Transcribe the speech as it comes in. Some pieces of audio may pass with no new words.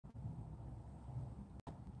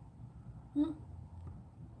Hmm.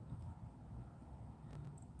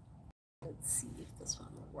 Let's see if this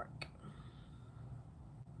one will work.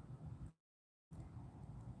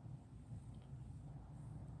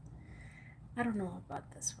 I don't know about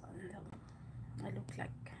this one though. I look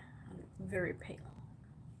like I'm very pale.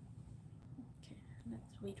 Okay,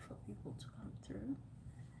 let's wait for people to come through.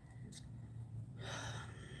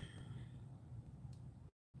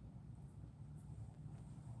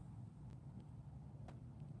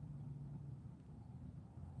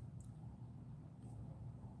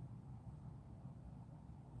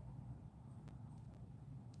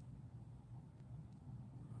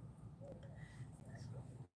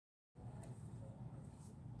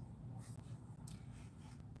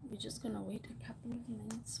 We're just gonna wait a couple of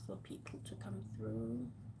minutes for people to come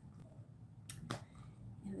through,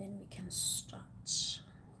 and then we can start.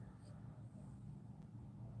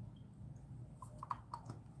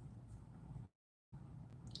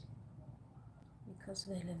 Because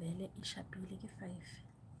vele ishapile ke 5.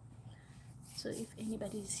 So if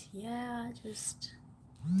anybody's here, just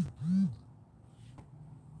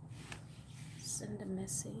send a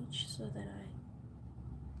message so that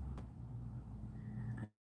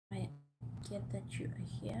I get that you are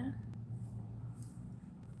here.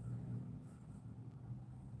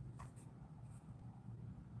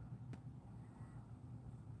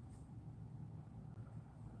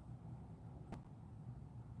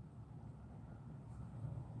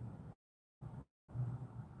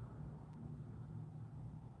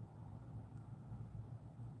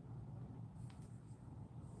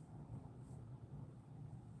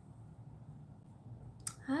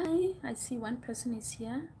 Hi, I see one person is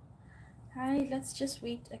here. Hi, let's just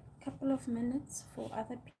wait a couple of minutes for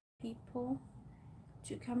other people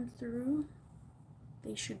to come through.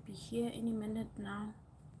 They should be here any minute now.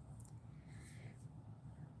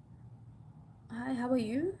 Hi, how are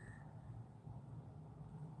you?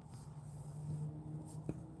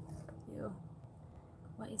 Yo,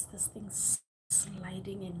 why is this thing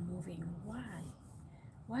sliding and moving? Why?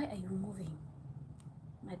 Why are you moving,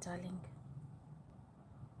 my darling?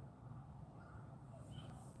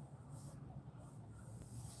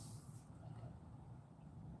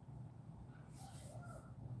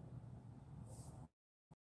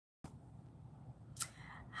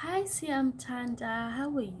 Hi, Siam Tanda. How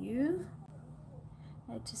are you?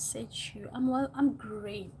 I had to set you. I'm well. I'm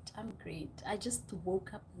great. I'm great. I just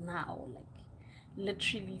woke up now, like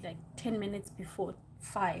literally like 10 minutes before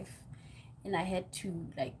 5, and I had to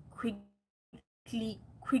like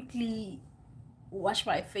quickly wash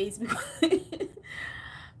my face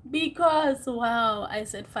because wow, I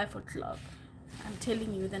said 5 o'clock. I'm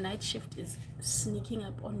telling you, the night shift is sneaking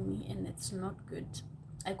up on me, and it's not good.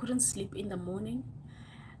 I couldn't sleep in the morning,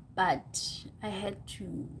 but I had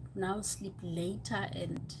to now sleep later,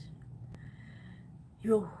 and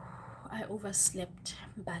yo, I overslept,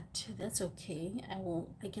 but that's okay.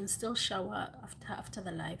 I can still shower after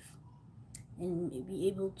the live and be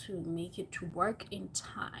able to make it to work in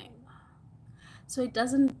time, so it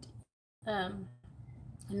doesn't um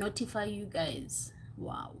notify you guys.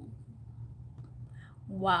 Wow,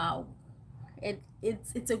 wow.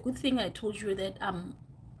 It's a good thing I told you that I'm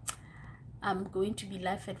going to be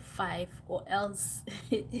live at 5, or else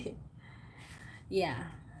yeah,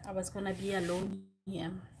 I was gonna be alone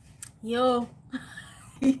here. Yo.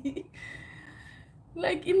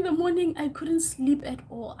 Like in the morning, I couldn't sleep at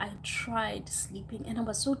all. I tried sleeping and I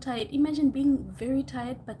was so tired. Imagine being very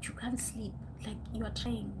tired, but you can't sleep. Like you are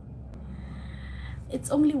trying. It's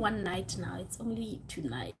only one night now. It's only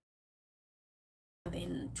tonight.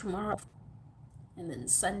 Then tomorrow, and then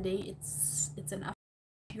Sunday. It's an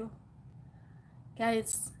after.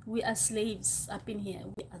 Guys, we are slaves up in here.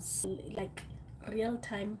 We are like real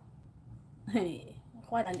time.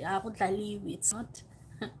 It's not.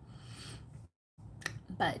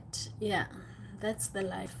 But yeah, that's the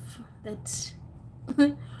life that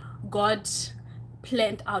God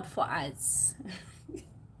planned out for us.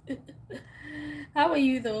 How are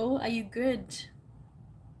you though? Are you good?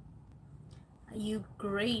 Are you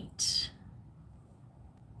great?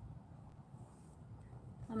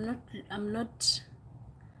 I'm not I'm not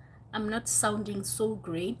I'm not sounding so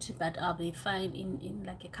great, but I'll be fine in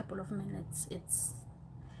like a couple of minutes. It's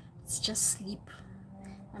just sleep.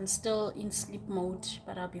 I'm still in sleep mode,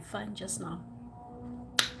 but I'll be fine just now.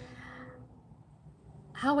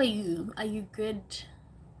 How are you? Are you good?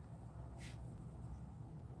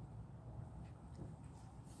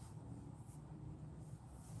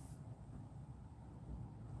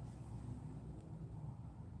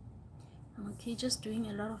 I'm okay, just doing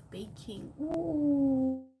a lot of baking.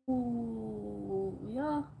 Ooh,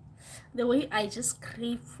 yeah. The way I just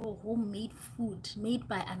crave for homemade food made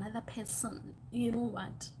by another person. You know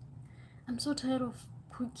what? I'm so tired of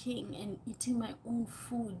cooking and eating my own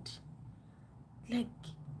food. Like,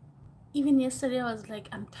 even yesterday I was like,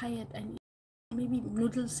 I'm tired. I need maybe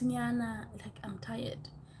noodles nyana. Like, I'm tired.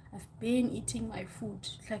 I've been eating my food.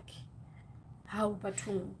 Like, how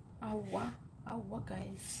batung? Awa,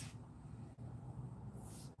 guys.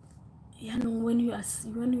 Yeah, no, when you are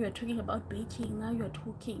talking about baking, now you are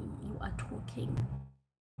talking.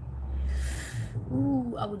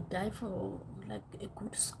 Ooh, I would die for like a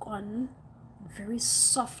good scone, very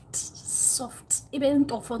soft. Even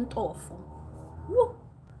tofu. Woo!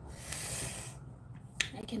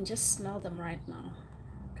 I can just smell them right now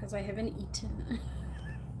because I haven't eaten.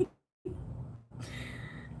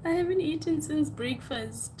 I haven't eaten since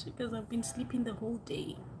breakfast because I've been sleeping the whole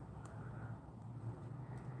day.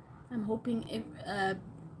 I'm hoping if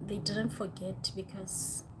they didn't forget,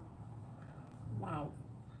 because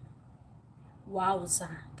wowza,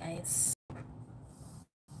 guys.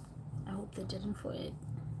 I hope they didn't forget.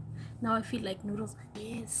 Now I feel like noodles.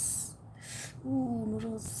 Yes. Ooh,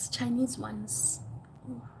 noodles, Chinese ones.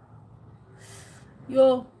 Ooh.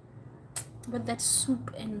 Yo, with that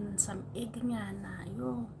soup and some egg nyana.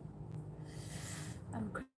 Yo,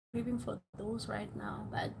 I'm craving for those right now.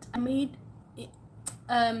 But I made it,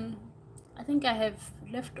 I think I have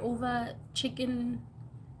leftover chicken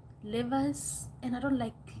livers, and I don't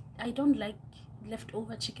like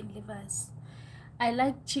leftover chicken livers. I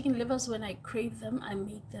like chicken livers when I crave them, I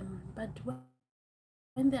make them, but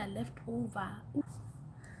when they are left over,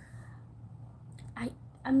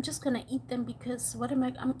 I'm just gonna eat them, because what am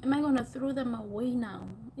I gonna throw them away now?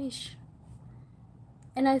 Ish.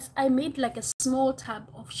 And I made like a small tub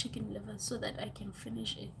of chicken liver so that I can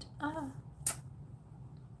finish it.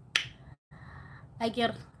 I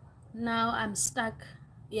get, now I'm stuck.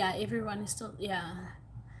 Yeah, everyone is still, yeah,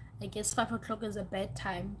 I guess 5 o'clock is a bad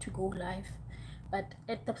time to go live, but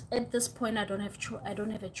at this point I don't have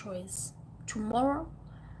a choice. Tomorrow,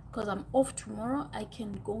 because I'm off tomorrow, I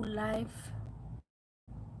can go live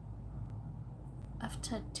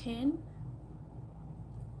after 10.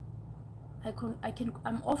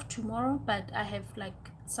 I'm off tomorrow, but I have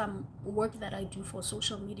like some work that I do for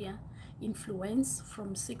social media influence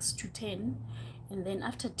from 6 to 10, and then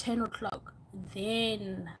after 10 o'clock,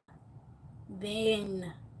 then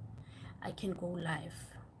I can go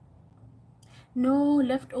live. No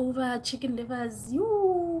leftover chicken livers,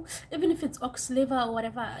 you, even if it's ox liver or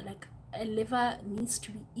whatever, like a liver needs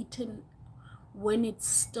to be eaten when it's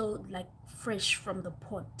still like fresh from the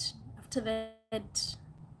pot. After that,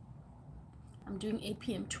 I'm doing 8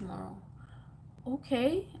 p.m. tomorrow.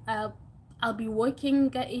 Okay, I'll be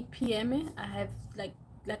working at 8 p.m. I have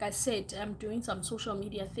like I said, I'm doing some social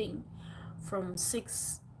media thing from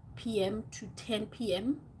 6 p.m. to 10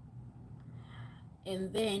 p.m.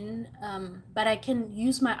 and then but I can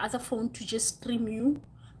use my other phone to just stream you,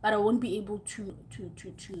 but I won't be able to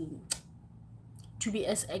be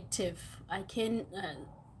as active. I can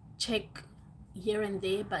check here and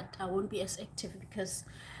there, but I won't be as active because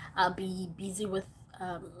I'll be busy with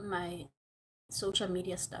my social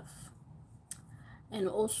media stuff. And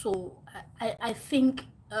also I think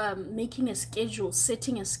making a schedule,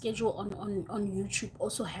 setting a schedule on YouTube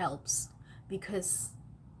also helps, because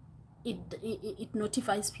it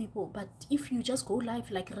notifies people. But if you just go live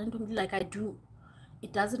like randomly like I do,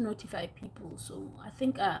 it doesn't notify people. So I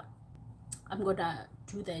think I'm gonna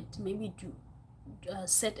do that. Maybe do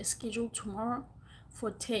set a schedule tomorrow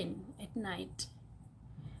for 10 at night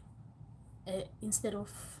instead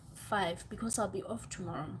of 5, because I'll be off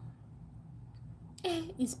tomorrow.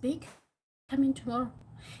 Is Bake coming tomorrow?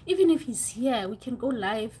 Even if he's here, we can go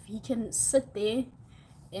live. He can sit there,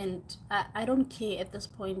 and I don't care at this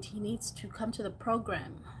point. He needs to come to the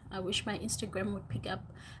program. I wish my Instagram would pick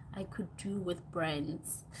up. I could do with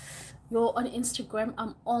brands. Yo, on Instagram,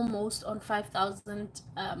 I'm almost on 5,000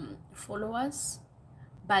 followers,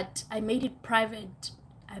 but I made it private.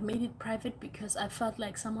 Because I felt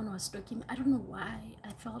like someone was stalking me. I don't know why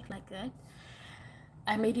I felt like that.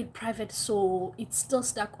 I made it private, so it's still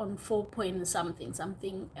stuck on 4 point something.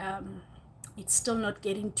 It's still not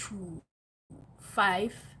getting to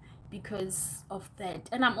 5 because of that.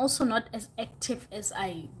 And I'm also not as active as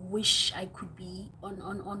I wish I could be on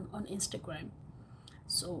Instagram.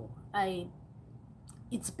 So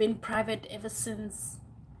it's been private ever since.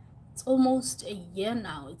 It's almost a year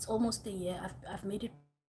now. I've made it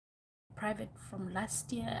private from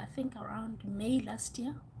last year, I think around May last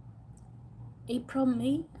year. April,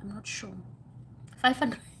 May, I'm not sure.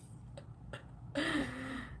 500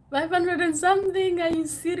 500 and something. Are you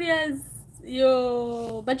serious?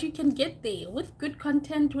 Yo, but you can get there with good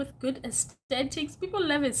content, with good aesthetics. People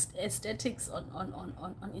love aesthetics on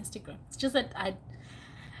Instagram. It's just that I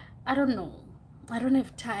don't know. I don't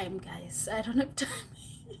have time, guys. I don't have time.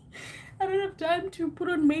 I don't have time to put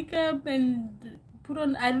on makeup and put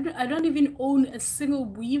on. I don't even own a single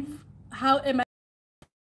weave. How am I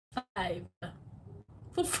five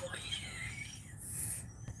for 4 years?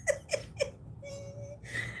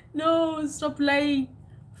 No, stop lying.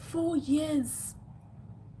 4 years.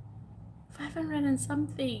 500 and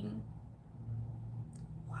something.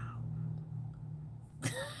 Wow.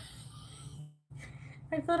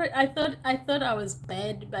 I thought I was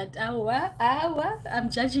bad, but I'm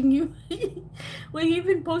judging you. Were you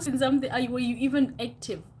even posting something? Were you even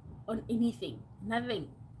active on anything? Nothing.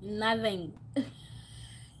 Nothing.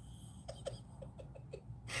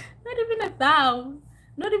 Not even a thou.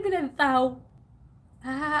 Not even a thou.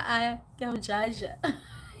 I can judge.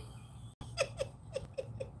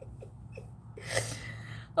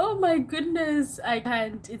 Oh my goodness, I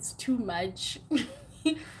can't. It's too much.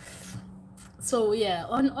 So yeah,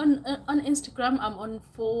 on Instagram I'm on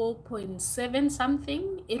 4.7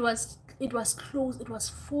 something. It was close. It was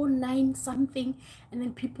 4.9 something, and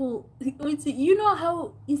then people, you know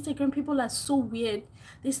how Instagram people are so weird.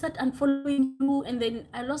 They start unfollowing you, and then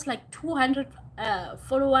I lost like 200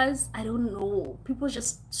 followers. I don't know. People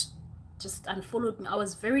just unfollowed me. I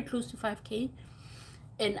was very close to 5K,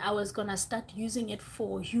 and I was gonna start using it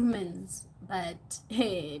for humans, but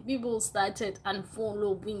hey, people started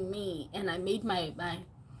unfollowing me, and I made my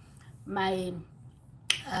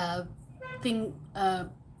uh thing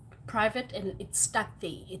private, and it's stuck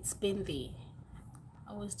there. It's been there.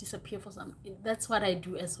 I always disappear for some. That's what I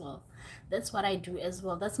do as well. That's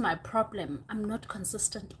my problem. I'm not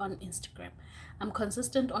consistent on Instagram. I'm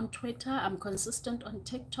consistent on Twitter. I'm consistent on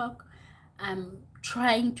TikTok. I'm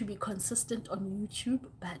trying to be consistent on YouTube,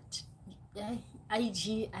 but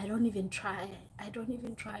IG, I don't even try.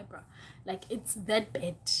 Bro. Like, it's that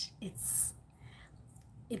bad. It's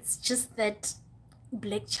just that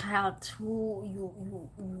black child who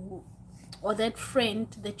you or that friend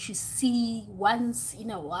that you see once in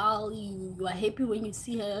a while. You are happy when you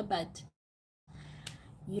see her, but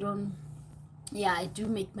you don't. Yeah, I do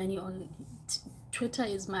make money on Twitter.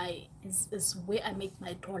 Is where I make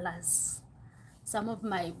my dollars. Some of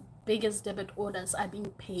my biggest debit orders are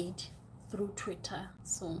being paid through Twitter.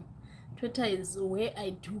 So Twitter is where I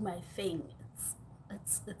do my thing.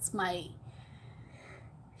 It's my,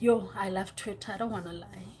 I love Twitter. I don't want to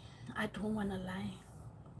lie.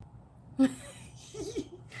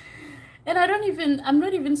 And I'm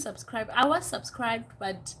not even subscribed. I was subscribed,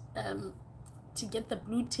 but to get the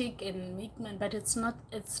blue tick and make money, but it's not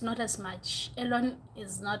as much. Elon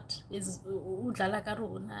is udlala ka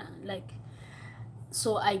rona, like.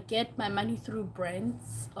 So I get my money through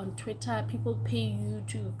brands on Twitter. People pay you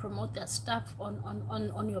to promote their stuff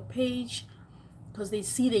on your page, because they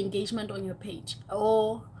see the engagement on your page.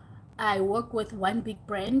 Or I work with one big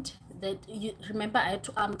brand that you remember.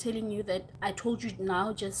 I'm telling you that I told you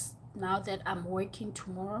just now that I'm working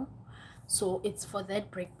tomorrow. So it's for that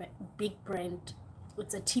big brand.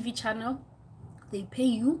 It's a TV channel. They pay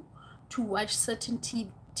you to watch certain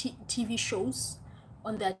TV shows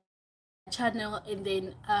on their channel, and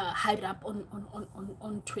then hide up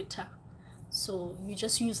on Twitter. So you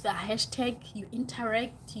just use the hashtag, you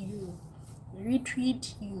interact, you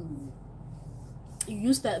retweet, you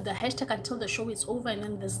use the hashtag until the show is over, and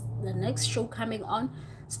then there's the next show coming on.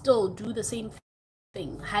 Still do the same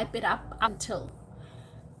thing, hype it up until.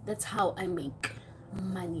 That's how I make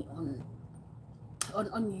money on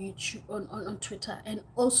YouTube, on Twitter. And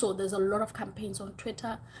also there's a lot of campaigns on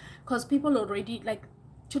Twitter, because people already, like,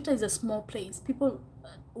 Twitter is a small place.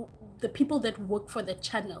 The people that work for the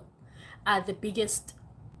channel are the biggest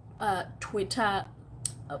Twitter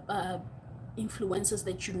influencers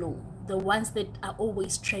that you know, the ones that are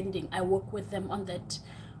always trending. I work with them on that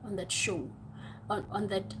show, on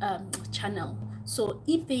that channel. So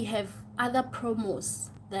if they have other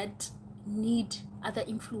promos that need other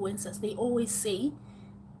influencers, they always say,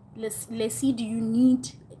 let's see, do you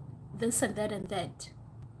need this and that and that?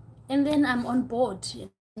 And then I'm on board.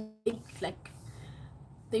 Like,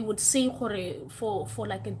 they would say for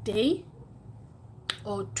like a day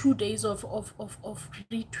or 2 days of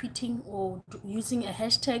retweeting or using a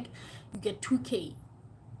hashtag, you get 2K.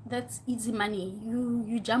 That's easy money.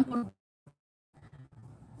 You jump on.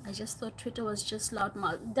 I just thought Twitter was just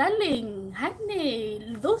loudmouth. Darling,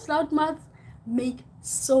 honey, those loudmouths make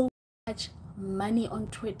so much money on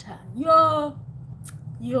Twitter.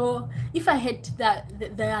 If I had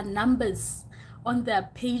their numbers on their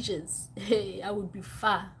pages, hey, I would be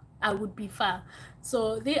far. I would be far.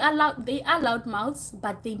 So they are loud mouths,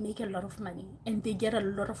 but they make a lot of money and they get a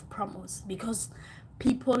lot of promos because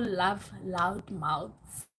people love loud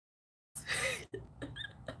mouths.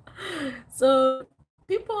 So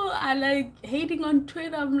people are like hating on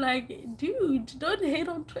Twitter. I'm like, dude, don't hate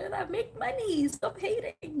on Twitter. Make money. Stop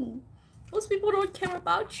hating. Those people don't care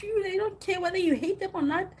about you. They don't care whether you hate them or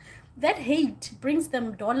not. That hate brings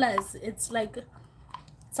them dollars. It's like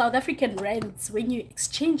South African rands when you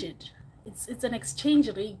exchange it. It's an exchange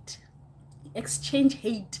rate. Exchange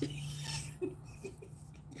hate.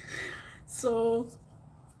 So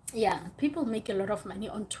yeah, people make a lot of money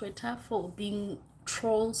on Twitter for being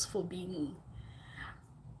trolls, for being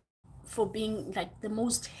like the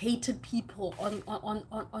most hated people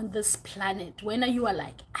on this planet. When you are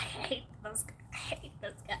like, I hate this guy, I hate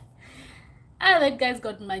this guy. Ah, that guy's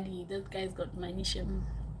got money. That guy's got money. Shame.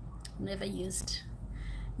 Never used.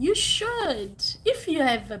 You should, if you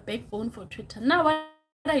have a backbone for Twitter. Now what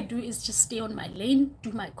I do is just stay on my lane,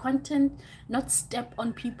 do my content, not step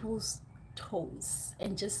on people's toes,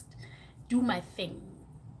 and just do my thing,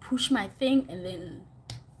 push my thing, and then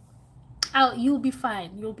you'll be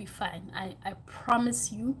fine. You'll be fine. I promise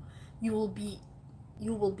you, you will be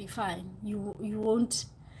fine. You won't.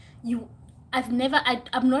 I'm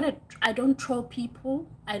not a. I don't troll people.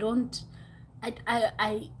 I don't.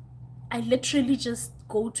 I literally just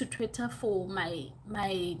go to Twitter for my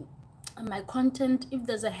content. If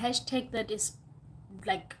there's a hashtag that is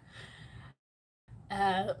like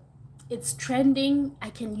it's trending, I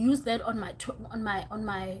can use that on my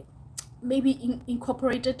maybe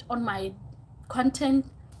incorporate it on my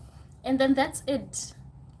content, and then that's it.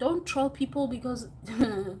 Don't troll people because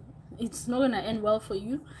it's not gonna end well for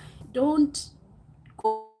you. Don't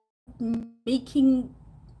go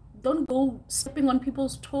stepping on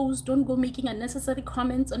people's toes. Don't go making unnecessary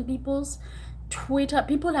comments on people's Twitter.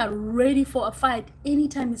 People are ready for a fight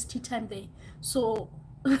anytime it's tea time there. So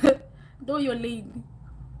know your lane.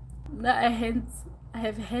 Now I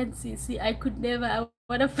have hands, you see. I could never. I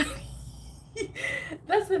wanna fight.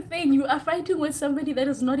 That's the thing. You are fighting with somebody that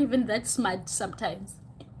is not even that smart sometimes.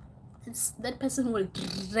 That person will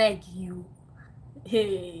drag you.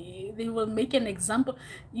 Hey, they will make an example.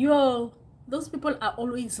 Those people are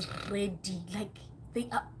always ready. Like, they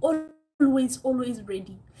are always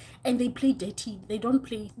ready, and they play dirty. They don't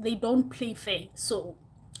play fair. So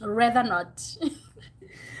rather not.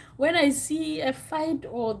 When I see a fight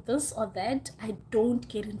or this or that, I don't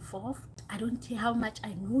get involved. I don't care how much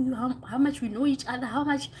I know you, how much we know each other, how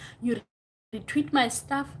much you retweet my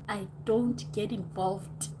stuff. I don't get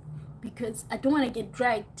involved because I don't want to get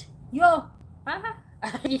dragged. I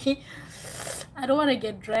don't want to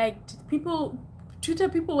get dragged. Twitter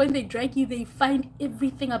people, when they drag you, they find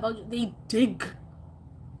everything about you. They dig.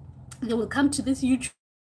 They will come to this YouTube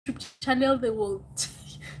channel. They will.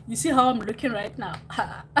 You see how I'm looking right now?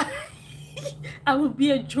 I will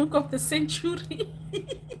be a joke of the century.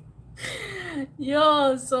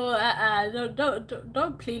 So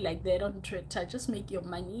don't play like that on Twitter. Just make your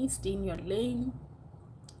money, stay in your lane,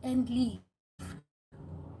 and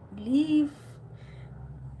leave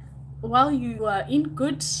while you are in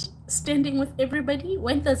good standing with everybody.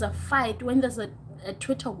 When there's a fight, when there's a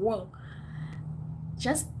Twitter war,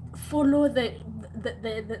 just follow the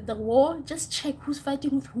war. Just check who's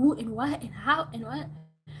fighting with who and why and how and what,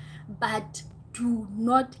 but do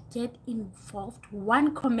not get involved.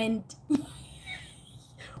 One comment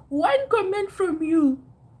one comment from you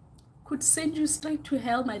could send you straight to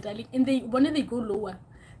hell, my darling. And when they go lower,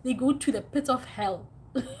 they go to the pits of hell.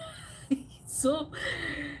 So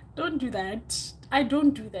don't do that. I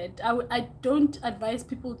don't do that. I don't advise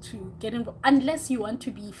people to get involved unless you want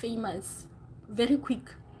to be famous very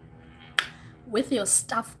quick with your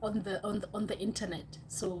stuff on the internet.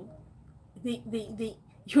 So there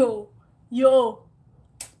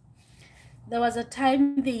was a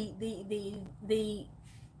time they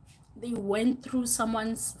went through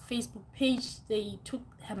someone's Facebook page. They took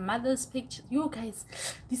her mother's picture. You guys,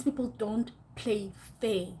 these people don't play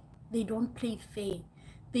fair. They don't play fair.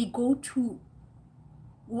 They go to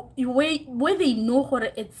where they know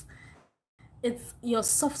what it's your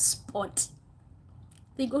soft spot.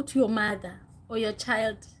 They go to your mother or your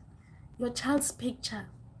child's picture.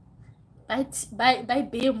 By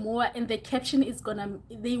Bear More, and the caption is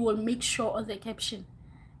they will make sure on the caption,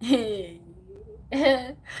 hey,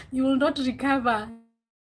 you will not recover.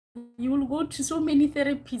 You will go to so many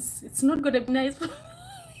therapies. It's not gonna be nice.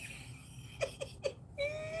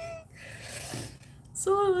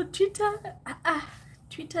 So Twitter,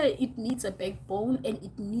 it needs a backbone, and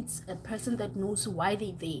it needs a person that knows why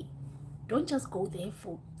they're there. Don't just go there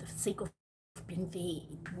for the sake of being going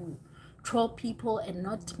there to troll people and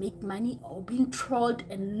not make money, or being trolled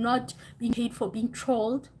and not being paid for being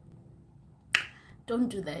trolled. Don't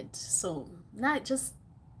do that. So now just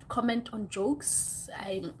comment on jokes.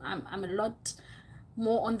 I'm a lot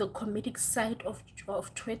more on the comedic side of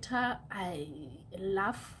Twitter. I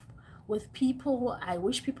laugh with people. I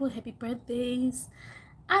wish people happy birthdays.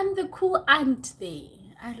 I'm the cool aunt there.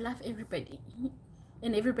 I love everybody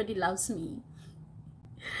and everybody loves me.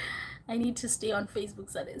 I need to stay on Facebook,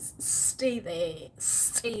 so this. Stay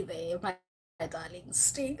there, my darling,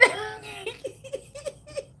 stay there.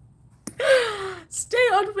 Stay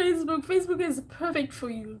on Facebook. Facebook is perfect for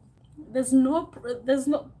you. There's no,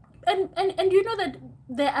 and you know that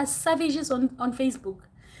there are savages on Facebook.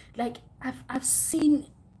 Like I've seen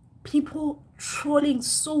people trolling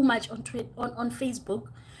so much on Facebook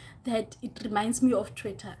that it reminds me of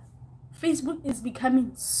Twitter. Facebook is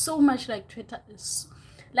becoming so much like Twitter.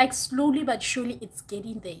 Like slowly but surely it's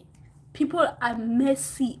getting there. People are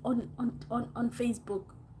messy on Facebook,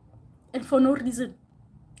 and for no reason.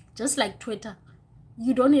 Just like Twitter,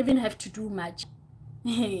 you don't even have to do much.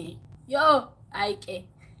 Yo, okay.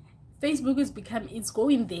 Facebook is it's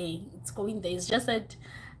going there. It's going there. It's just that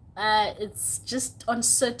it's just on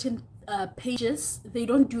certain pages. They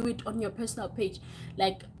don't do it on your personal page,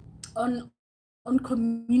 like on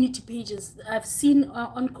community pages. I've seen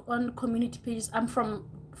on community pages. I'm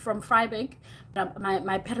from Freiburg, but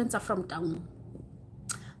my parents are from Town.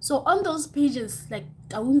 So on those pages, like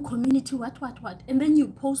Town community, what, and then you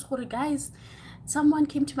post for guys, someone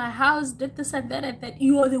came to my house, did this and that, they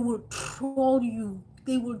will troll you.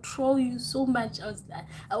 They will troll you so much. I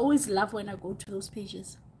always love when I go to those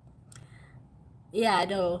pages. Yeah, I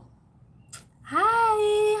know.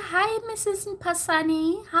 Hi, Mrs.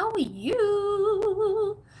 Mpasani. How are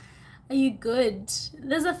you? Are you good?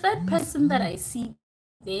 There's a third person that I see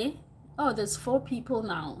there. Oh, there's 4 people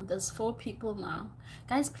now.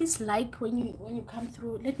 Guys, please like when you come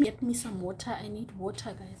through. Let me get me some water. I need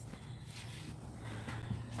water, guys.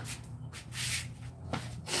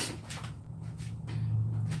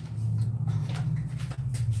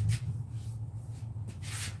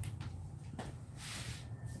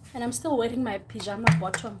 And I'm still wearing my pajama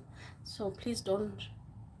bottom, so please don't.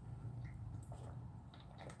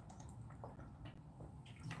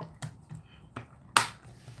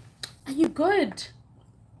 Are you good?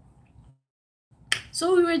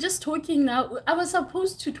 So we were just talking now. I was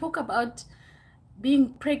supposed to talk about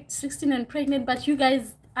being 16 and pregnant, but you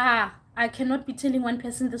guys, I cannot be telling one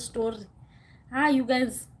person the story. You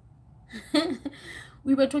guys.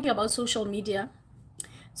 We were talking about social media.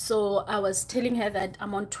 So I was telling her that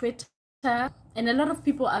I'm on Twitter, and a lot of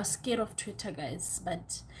people are scared of Twitter, guys,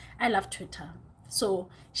 but I love Twitter. So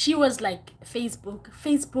she was like, Facebook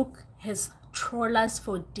has trollers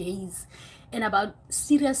for days and about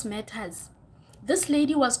serious matters. This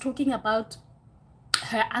lady was talking about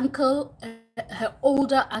her uncle, her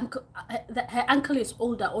older uncle. Her uncle is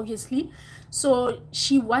older, obviously, so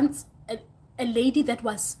she wants a lady that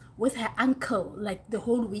was with her uncle like the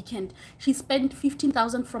whole weekend. She spent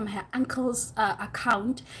 15,000 from her uncle's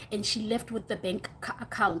account, and she left with the bank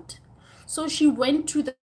account. So she went to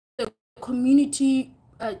the community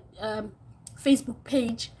Facebook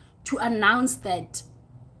page to announce that,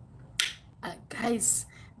 guys,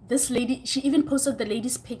 this lady, she even posted the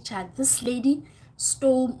lady's picture. This lady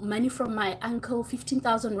stole money from my uncle,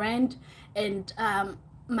 15,000 rand, and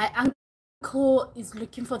my uncle is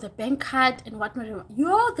looking for the bank card and whatnot.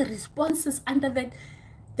 The responses under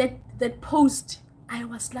that post, I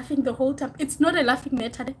was laughing the whole time. It's not a laughing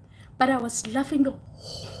matter, but I was laughing the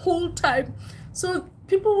whole time. So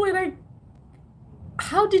people were like,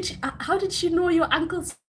 how did she know your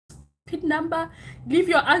uncle's PIN number? Leave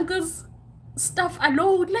your uncle's stuff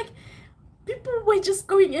alone. Like, people were just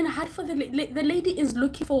going in hard for the lady is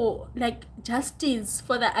looking for like justice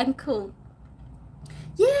for the uncle.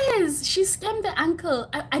 Yes, she scammed the uncle.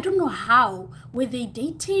 I don't know how. Were they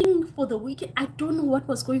dating for the weekend? I don't know what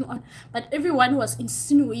was going on, but everyone was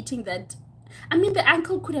insinuating that, I mean, the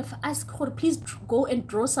uncle could have asked her, please go and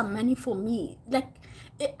draw some money for me. Like,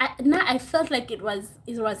 now I felt like it was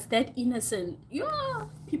that innocent.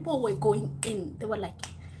 People were going in. They were like,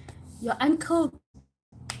 your uncle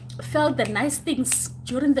felt the nice things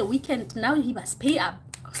during the weekend, now he must pay up.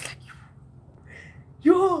 I was like,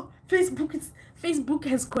 Facebook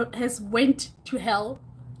has went to hell.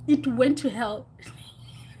 It went to hell.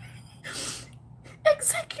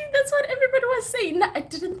 Exactly, that's what everybody was saying. No, I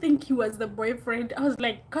didn't think he was the boyfriend. I was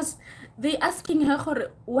like, because they asking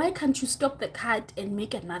her, why can't you stop the card and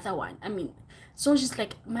make another one? I mean, so she's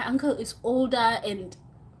like, my uncle is older and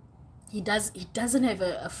he doesn't have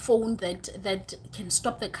a phone that can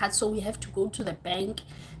stop the cut, so we have to go to the bank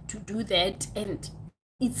to do that, and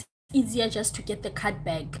it's easier just to get the cut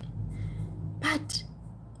back. But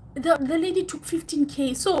the lady took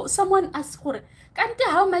 15K. So someone asked her, Kante,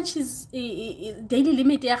 how much is daily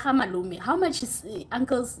limit? How much is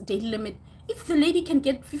uncle's daily limit? If the lady can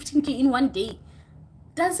get 15K in one day,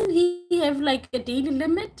 doesn't he have like a daily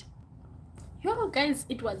limit? Yo, guys,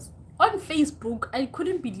 it was on Facebook. I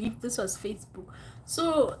couldn't believe this was Facebook.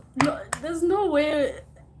 So no, there's nowhere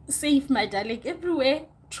safe, my darling. Everywhere,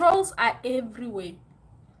 trolls are everywhere.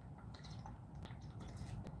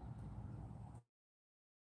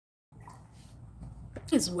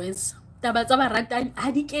 Is worse. Taba tsa baratani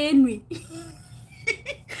ha di kenwe.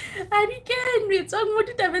 Ha di kenwe. Tswa mo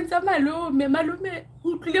ditabeng tsa malome. Malome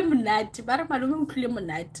o tlile monate. Ba re malome o tlile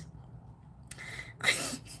monate.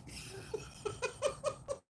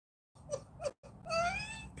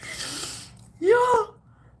 Yo.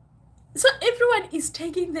 So everyone is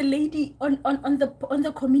taking the lady on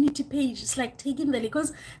the community page. It's like taking the lady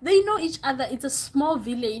because they know each other. It's a small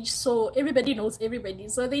village, so everybody knows everybody.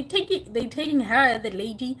 So they taking her, the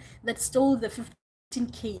lady that stole the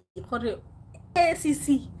 15K.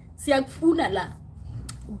 Siyakufuna la.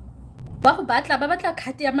 Ba batla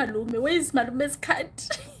card ya malome. Where is malome's card?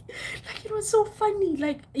 Like, it was so funny.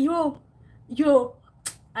 Like, yo, yeah,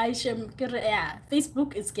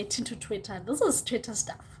 Facebook is getting to Twitter. This is Twitter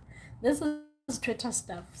stuff. This is Twitter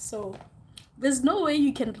stuff. So there's no way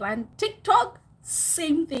you can run TikTok.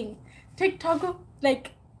 Same thing. TikTok,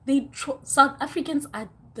 like, South Africans are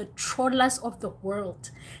the trollers of the world.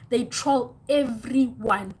 They troll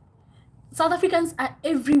everyone. South Africans are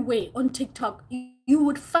everywhere on TikTok. You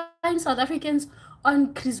would find South Africans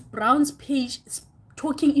on Chris Brown's page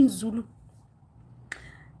talking in Zulu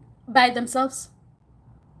by themselves.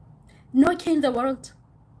 No care in the world.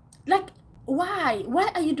 Like, why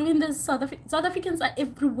are you doing this? South Africans are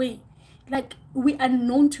everywhere. Like, we are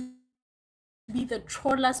known to be the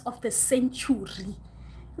trollers of the century.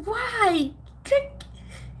 Why? Like,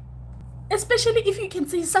 especially if you can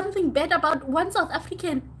say something bad about one South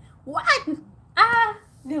African. What?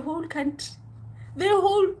 The whole country.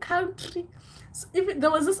 So if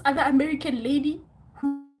there was this other American lady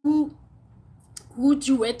who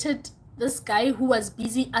duetted this guy who was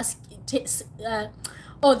busy asking,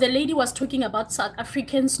 the lady was talking about South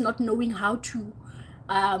Africans not knowing how to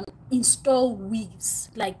install weaves.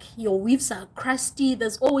 Like, your weaves are crusty.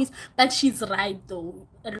 There's always, but she's right though.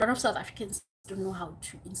 A lot of South Africans don't know how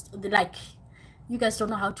to install. Like, you guys don't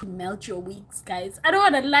know how to melt your wigs, guys. I don't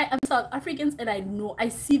want to lie. I'm South Africans and I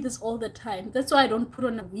see this all the time. That's why I don't put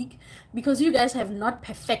on a wig, because you guys have not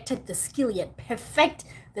perfected the skill yet. Perfect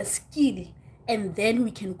the skill and then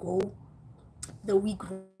we can go the wig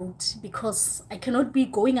route, because I cannot be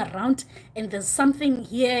going around and there's something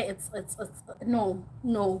here. It's no,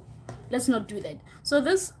 let's not do that. So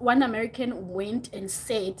this one American went and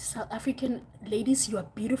said, South African ladies, you are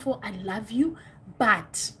beautiful, I love you,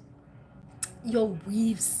 but your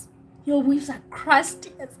weaves are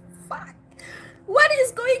crusty as fuck. What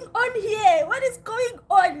is going on here? What is going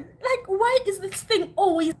on? Like, why is this thing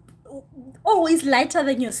always lighter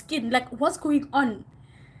than your skin? Like, what's going on?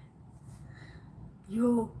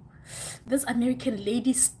 Yo, this American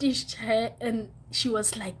lady stitched her and she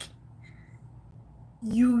was like,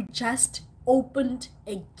 you just opened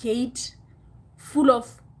a gate full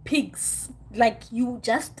of pigs. Like, you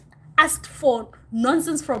just asked for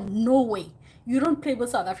nonsense from nowhere. You don't play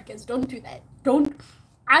with South Africans. Don't do that.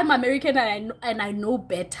 I'm American and I know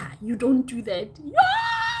better. You don't do that. Yeah,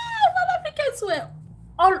 South Africans were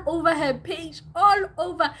all over her page, all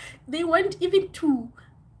over. They went even to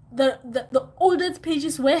the oldest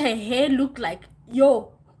pages where her hair looked like,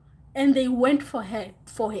 yo, and they went for her.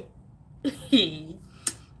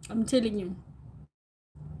 I'm telling you,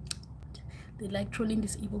 they like trolling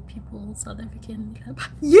disabled people. South African Nilapa.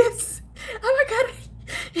 Yes,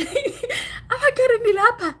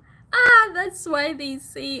 Nilapa. That's why they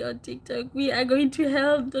say on TikTok, we are going to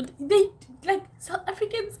hell. They, like, South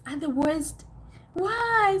Africans are the worst.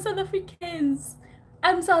 Why South Africans?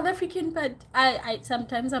 I'm South African, but I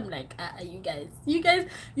sometimes I'm like, you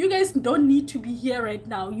guys don't need to be here right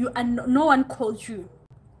now. You are no one called you.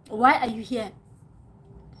 Why are you here?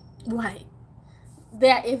 Why? They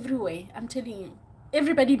are everywhere. I'm telling you,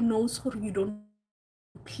 everybody knows who you don't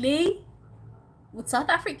play with South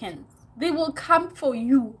Africans. They will come for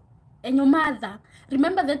you and your mother.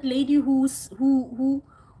 Remember that lady who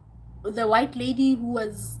the white lady who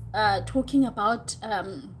was talking about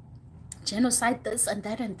genocide, this and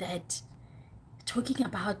that and that, talking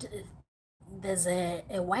about there's a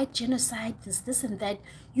white genocide, there's this and that.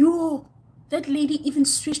 Yo, that lady even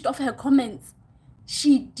switched off her comments.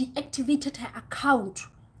 She deactivated her account.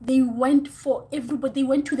 They went for everybody. They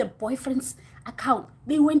went to the boyfriend's account.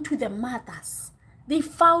 They went to the mothers. They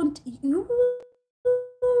found you.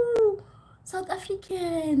 South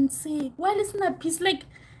Africans say, well, isn't that peace? Like,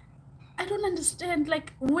 I don't understand.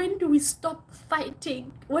 Like, when do we stop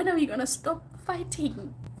fighting? When are we gonna stop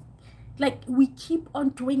fighting? Like, we keep on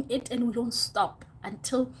doing it and we don't stop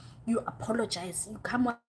until you apologize. You come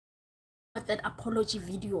with that apology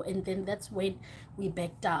video, and then that's when we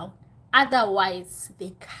back down. Otherwise,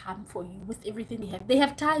 they come for you with everything they have. They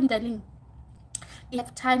have time, darling. They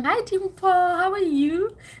have time. Hi, Timpo. How are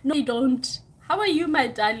you? No, they don't. How are you, my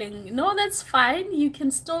darling? No, that's fine. You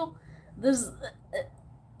can still,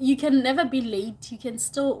 you can never be late. You can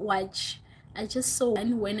still watch. I just saw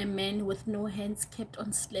one when a man with no hands kept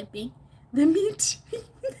on slapping the meat.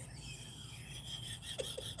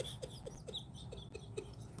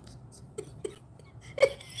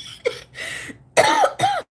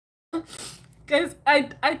 Guys,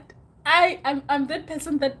 I'm that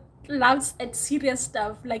person that loves at serious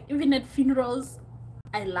stuff. Like, even at funerals,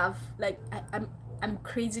 I love. Like, I'm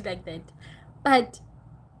crazy like that. But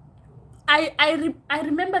I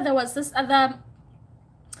remember there was this other.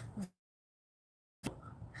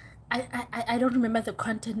 I don't remember the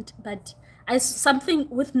content, but I something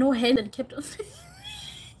with no hand and kept on.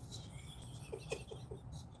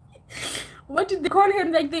 What did they call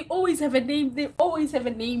him? Like, they always have a name. They always have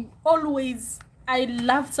a name. Always. I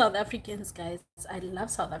love South Africans, guys. I love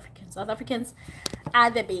South Africans. South Africans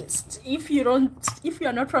are the best. If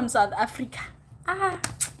you're not from South Africa,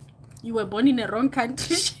 you were born in a wrong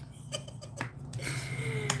country.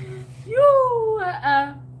 You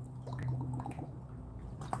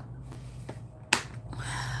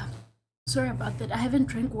sorry about that. I haven't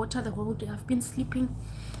drank water the whole day. I've been sleeping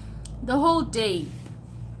the whole day.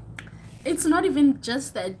 It's not even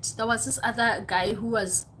just that. There was this other guy who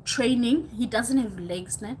was training. He doesn't have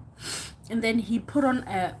legs now, and then he put on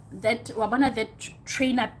that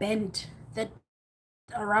trainer band, that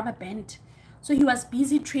rubber band. So he was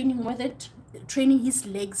busy training with it, training his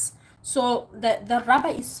legs. So the rubber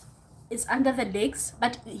is under the legs,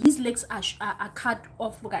 but his legs are cut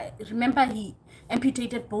off. Remember, he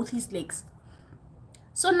amputated both his legs.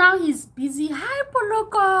 So now he's busy. Hi,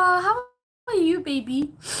 Poloko. How are you,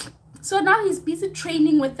 baby? So now he's busy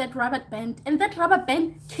training with that rubber band, and that rubber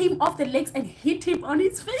band came off the legs and hit him on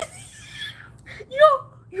his face.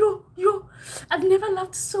 Yo, I've never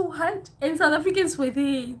laughed so hard. And South Africans were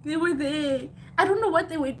there. They were there. I don't know what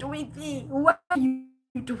they were doing there. What are you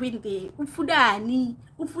doing there? Ufudani.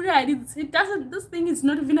 It doesn't, this thing is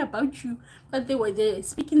not even about you. But they were there,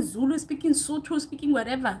 speaking Zulu, speaking Sotho, speaking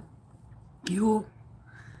whatever. Yo.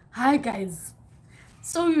 Hi, guys.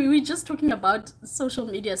 So we're just talking about social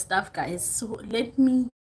media stuff, guys. So let me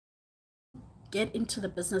get into the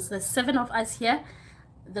business. There's 7 of us here.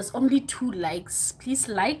 There's only 2 likes. Please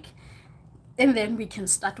like, and then we can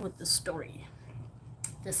start with the story,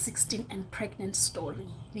 the 16 and pregnant story,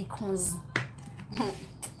 because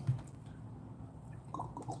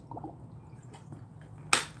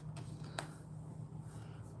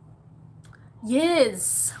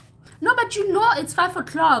yes, no, but you know it's 5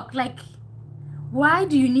 o'clock. Like, why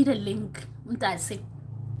do you need a link?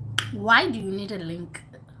 Why do you need a link,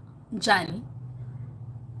 Johnny?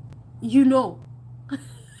 You know.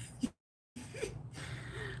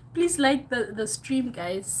 Please like the stream,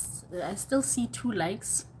 guys. I still see 2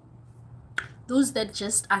 likes. Those that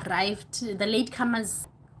just arrived, the latecomers,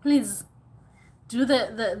 please do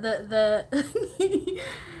the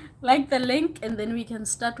like the link, and then we can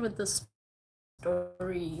start with the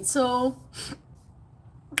story. So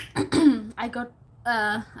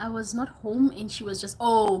I was not home, and she was just,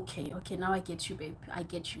 oh, okay, now I get you, babe. I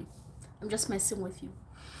get you. I'm just messing with you.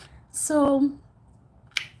 So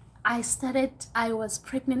I was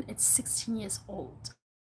pregnant at 16 years old.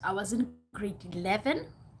 I was in grade 11.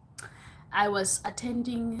 I was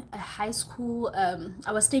attending a high school.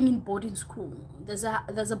 I was staying in boarding school. There's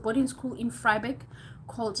a boarding school in Vryburg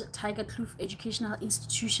called Tiger Kloof Educational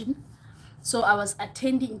Institution. So I was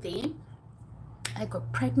attending there. I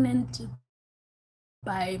got pregnant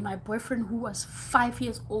by my boyfriend, who was 5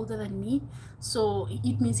 years older than me. So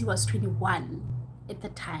it means he was 21 at the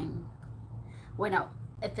time. When I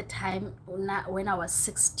was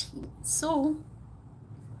 16. So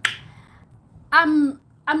I'm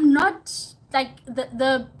not like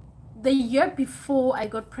the year before I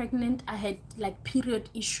got pregnant, I had like period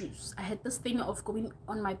issues. I had this thing of going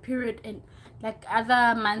on my period, and like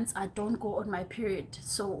other months I don't go on my period.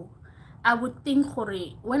 So I would think,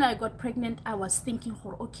 when I got pregnant, I was thinking,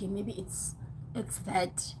 okay, maybe it's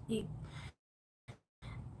that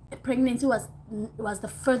pregnancy was the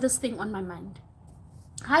furthest thing on my mind.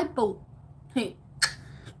 Hypo. Hey,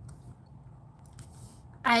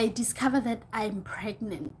 I discover that I'm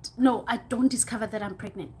pregnant. No, I don't discover that I'm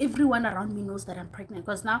pregnant. Everyone around me knows that I'm pregnant,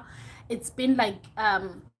 because now it's been like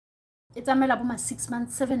it's about 6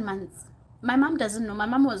 months, 7 months. My mom doesn't know. My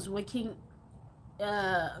mom was working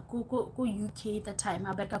go UK at the time,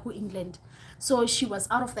 go England, so she was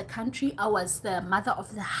out of the country. I was the mother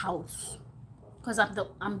of the house because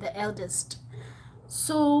I'm the eldest.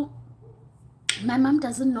 So my mom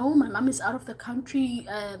doesn't know. My mom is out of the country,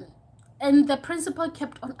 and the principal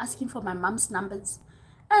kept on asking for my mom's numbers.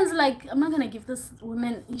 I was like, I'm not gonna give this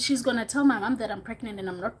woman, she's gonna tell my mom that I'm pregnant and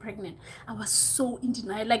I'm not pregnant. I was so in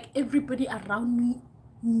denial. Like, everybody around me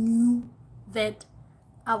knew that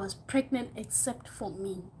I was pregnant except for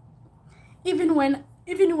me. Even when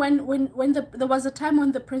there was a time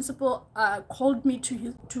when the principal called me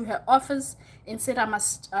to her office and said I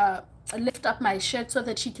must lift up my shirt so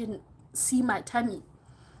that she can see my tummy.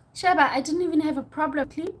 Shaba, I didn't even have a problem.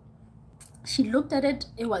 She looked at it.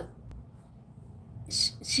 It was,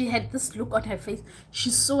 she had this look on her face. She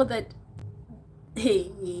saw that,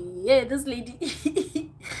 hey, yeah, this lady,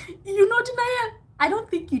 you know denial. I don't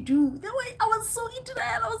think you do. The way I was so in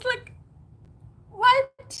denial, I was like,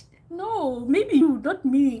 what? No, maybe you, not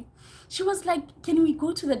me. She was like, can we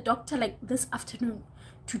go to the doctor like this afternoon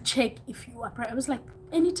to check if you are pregnant? I was like,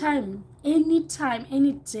 anytime, any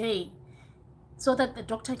day, so that the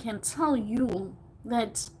doctor can tell you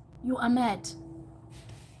that you are mad.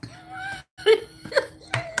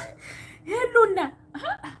 Hey, Luna.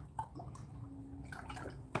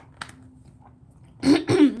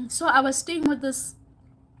 So I was staying with this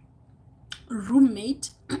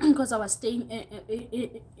roommate because I was staying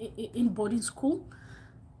in boarding school.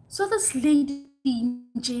 So this lady,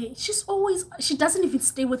 she doesn't even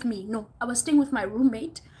stay with me. No, I was staying with my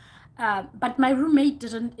roommate, but my roommate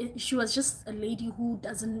didn't. She was just a lady who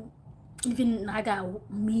doesn't even naga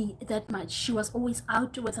me that much. She was always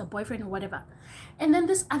out with her boyfriend or whatever. And then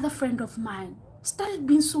this other friend of mine started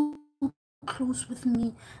being so close with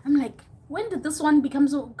me. I'm like, when did this one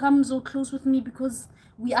come so close with me? Because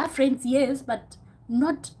we are friends, yes, but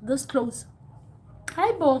not this close.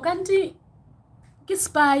 Hi, Bo, can't you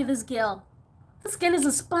spy this girl? This girl is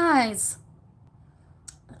a spy.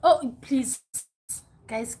 Oh, please,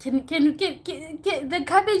 guys, can you get the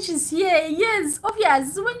cabbage is here? Yes,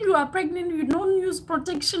 obvious. When you are pregnant, you don't use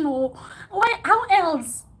protection, or why? How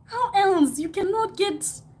else? You cannot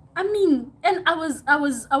get. I mean, and I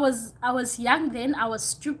was young then. I was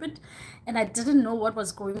stupid, and I didn't know what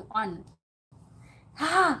was going on.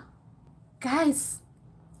 Guys,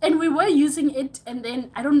 and we were using it, and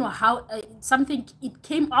then I don't know how something, it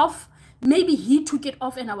came off. Maybe he took it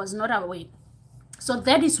off and I was not aware. So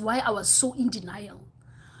that is why I was so in denial.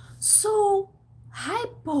 So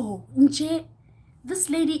hypo nje, this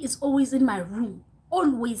lady is always in my room,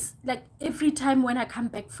 always. Like, every time when I come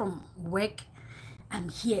back from work, I'm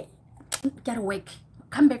here. Get work,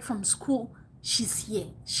 come back from school, she's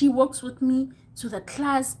here. She walks with me to the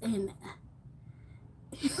class, and I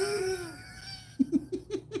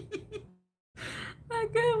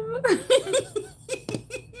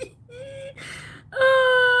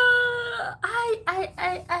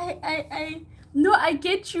no, I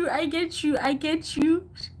get you.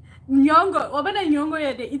 Nyongo, wabana nyongo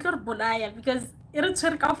ya de itlor bolaya, because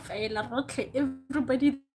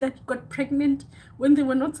everybody that got pregnant when they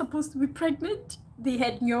were not supposed to be pregnant, they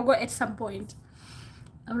had nyongo at some point.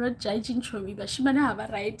 I'm not judging Chomi, but Bashimane have a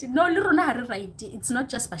right. No, Lirona have a right. It's not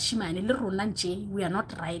just Bashimane, Lirona J. We are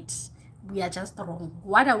not right. We are just wrong.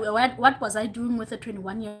 What was I doing with a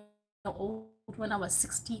 21-year-old when I was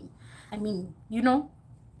 16? I mean, you know.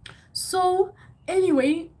 So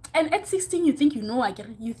anyway, and at 16 you think you know,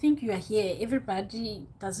 you think you are here. Everybody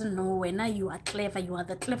doesn't know. When you are clever, you are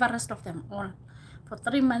the cleverest of them all. For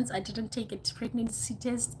 3 months I didn't take a pregnancy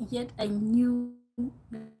test, yet I knew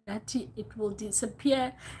that it will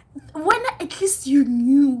disappear. When at least you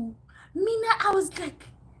knew, Mina, I was like,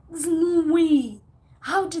 there's no way.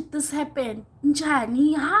 How did this happen?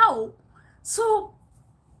 Njani, how? So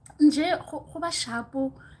nje khoba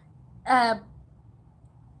shapo,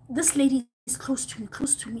 this lady is close to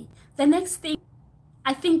me. The next thing,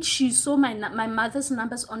 I think she saw my mother's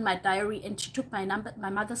numbers on my diary, and she took my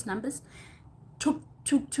mother's numbers, took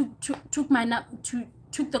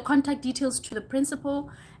the contact details to the principal,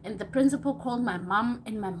 and the principal called my mom,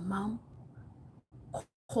 and my mom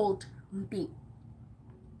called me.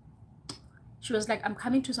 She was like, I'm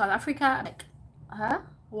coming to South Africa. I'm like, huh?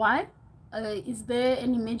 Why? Is there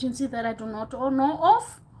an emergency that I do not know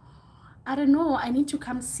of? I don't know. I need to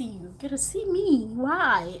come see you. Get to see me.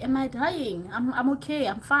 Why? Am I dying? I'm okay.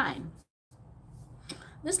 I'm fine.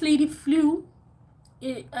 This lady flew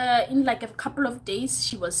in like a couple of days.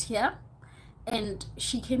 She was here and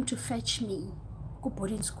she came to fetch me. Go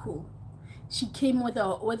boarding school. She came with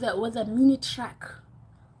a mini truck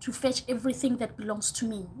to fetch everything that belongs to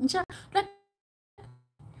me. Like,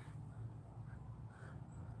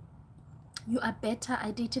 you are better.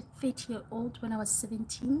 I dated 30-year-old when I was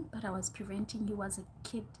 17, but I was preventing you as a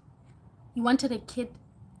kid. You wanted a kid.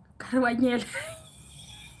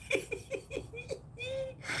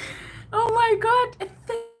 Oh my god, a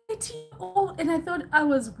 30-year-old, and I thought I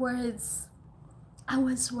was worse. I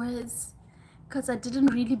was worse because I didn't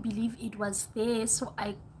really believe it was there, so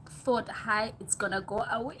I thought, hi, it's gonna go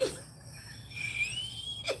away.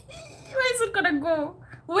 Where is it gonna go?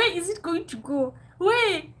 Where is it going to go?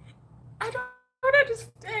 Where? I don't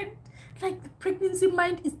understand. Like, the pregnancy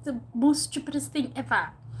mind is the most stupidest thing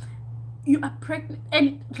ever. You are pregnant,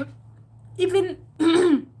 and even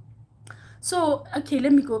so, okay,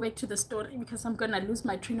 let me go back to the story because I'm gonna lose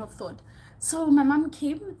my train of thought. So my mom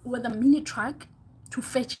came with a mini truck to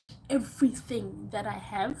fetch everything that I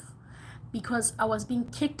have because I was being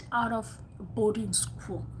kicked out of boarding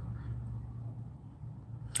school.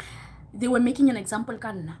 They were making an example,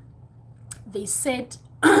 Kanna. They said,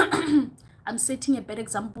 I'm setting a bad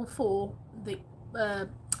example for the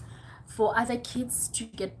for other kids to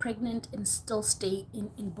get pregnant and still stay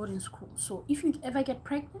in boarding school. So if you ever get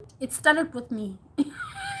pregnant, it started with me.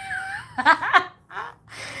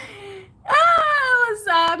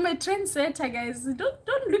 I'm a trendsetter, guys.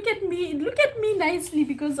 Don't look at me. Look at me nicely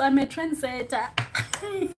because I'm a trendsetter.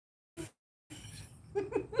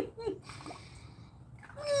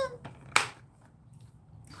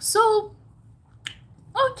 So,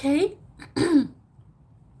 okay.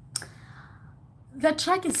 The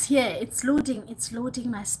truck is here. It's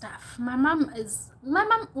loading my stuff. My mom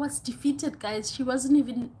was defeated, guys. She wasn't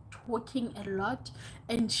even talking a lot,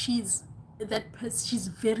 and she's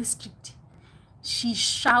very strict. She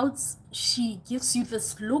shouts, she gives you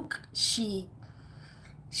this look, she's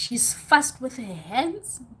fast with her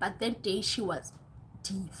hands, but that day she was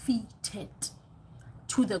defeated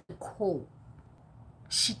to the core.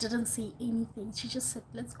 She didn't say anything. She just said,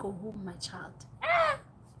 let's go home, my child.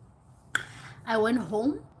 I went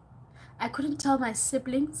home. I couldn't tell my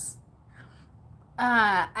siblings.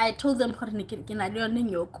 I told them I'm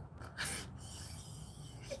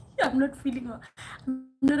not feeling well. I'm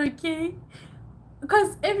not okay.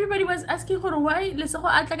 Because everybody was asking her why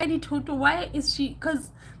is she,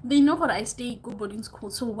 because they know her I stay go boarding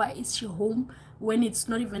school, so why is she home when it's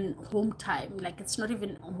not even home time, like it's not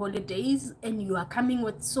even holidays, and you are coming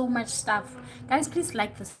with so much stuff. Guys, please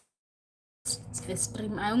like this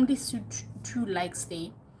stream. I only see 2 likes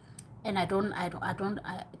there, and I don't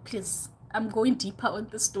please, I'm going deeper on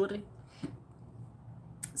the story.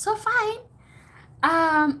 So fine,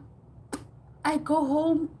 I go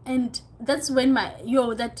home, and that's when my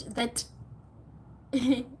that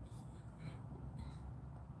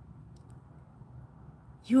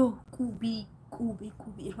Kubi,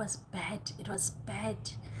 it was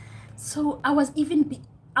bad. So I was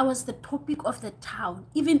the topic of the town.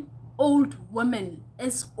 Even old women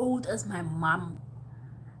as old as my mom,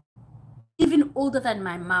 even older than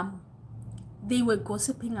my mom, they were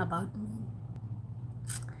gossiping about me.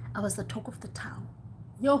 I was the talk of the town.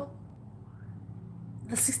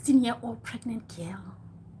 The 16-year-old pregnant girl.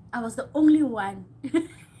 I was the only one.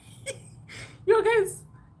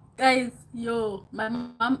 Guys, my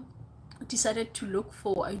mom decided to look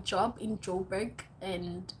for a job in Joburg,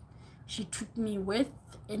 and she took me with,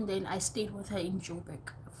 and then I stayed with her in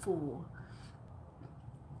Joburg for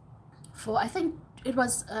I think it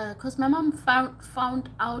was because my mom found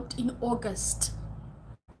out in August,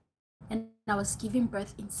 and I was giving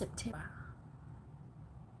birth in September.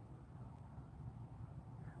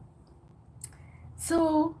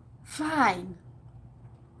 So fine,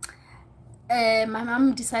 my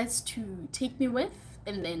mom decides to take me with,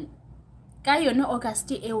 and then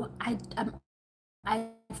August, I've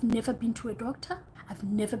never been to a doctor, I've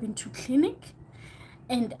never been to clinic,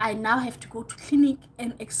 and I now have to go to clinic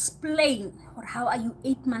and explain, how are you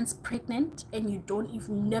 8 months pregnant and you've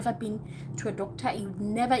never been to a doctor, you've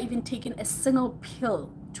never even taken a single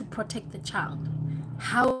pill to protect the child.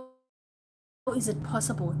 How is it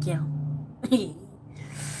possible, girl?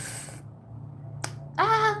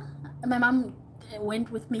 My mom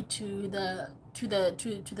went with me to the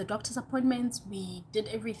doctor's appointments. We did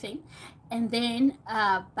everything, and then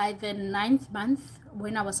by the 9th month,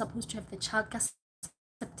 when I was supposed to have the child,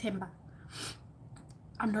 September,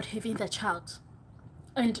 I'm not having the child.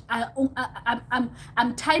 And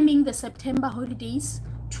I'm timing the September holidays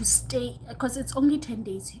to stay, because it's only 10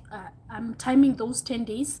 days. I'm timing those 10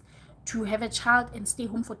 days to have a child and stay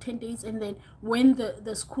home for 10 days. And then when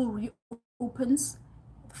the school reopens,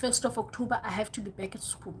 1st of October, I have to be back at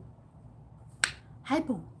school. Hi,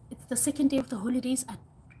 boo. It's the second day of the holidays.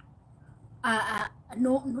 The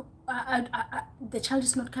child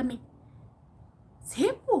is not coming.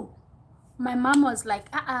 Simple. My mom was like,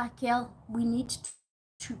 girl, we need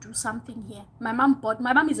to do something here. My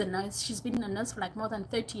mom is a nurse. She's been a nurse for like more than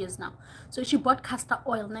 30 years now. So she bought castor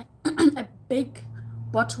oil, a big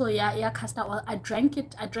bottle, yeah, castor oil. I drank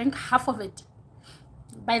it. I drank half of it.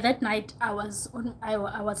 By that night, I was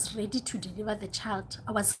ready to deliver the child.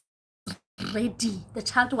 I was ready. The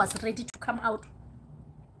child was ready to come out.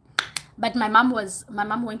 But my mom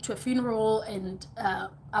went to a funeral, and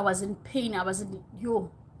I was in pain. I was in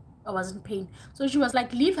pain. So she was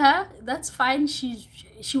like, leave her, that's fine. She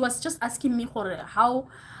was just asking me how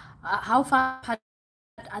far apart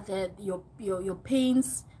are your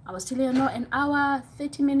pains. I was telling her, no, an hour,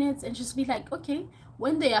 30 minutes. And she's be like, okay,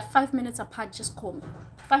 when they are 5 minutes apart, just call me.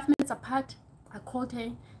 5 minutes apart, I called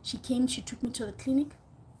her. She came, she took me to the clinic.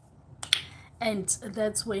 And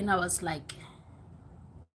that's when I was like,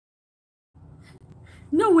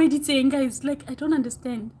 no way did saying, guys, like, I don't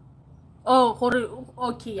understand. Oh,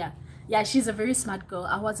 okay, yeah, she's a very smart girl.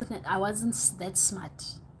 I wasn't that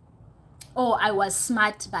smart. Oh, I was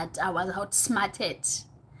smart, but I was outsmarted,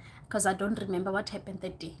 because I don't remember what happened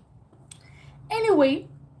that day. Anyway,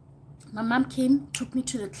 my mom came, took me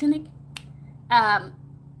to the clinic. I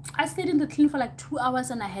stayed in the clinic for like 2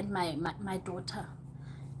 hours, and I had my daughter.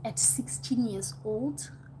 At 16 years old,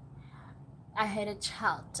 I had a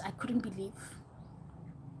child. I couldn't believe.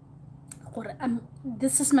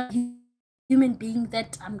 This is my human being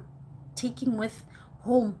that I'm taking with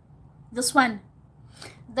home. This one.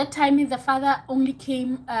 That time the father only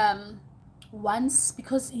came once,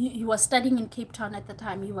 because he was studying in Cape Town at the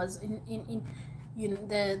time. He was in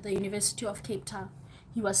the University of Cape Town.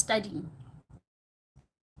 He was studying.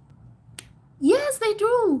 Yes, they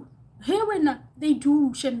do. Here they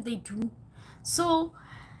do, Shem, they do. So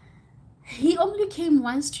he only came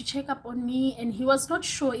once to check up on me, and he was not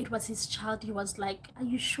sure it was his child. He was like, are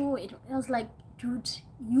you sure? I was like, dude,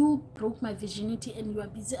 you broke my virginity, and you are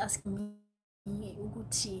busy asking me,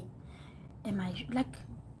 Uguti, am I, like,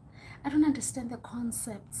 I don't understand the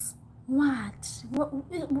concepts. What?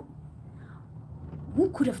 Who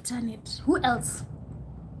could have done it? Who else?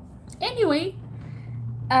 Anyway,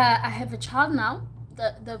 I have a child now.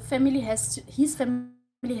 The family his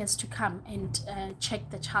family has to come and check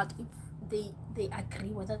the child if they agree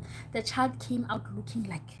with it. The child came out looking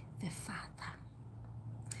like the father.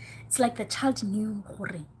 It's like the child knew,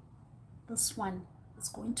 this one is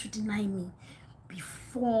going to deny me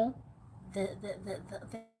before the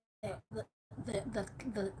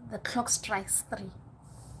clock strikes 3.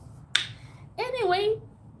 Anyway,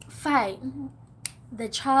 fine. The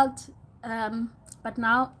child, but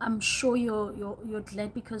now I'm sure you're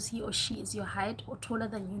glad, because he or she is your height or taller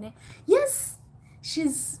than you. Yes,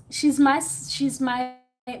 she's my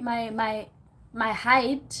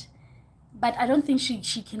height, but I don't think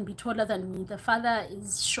she can be taller than me. The father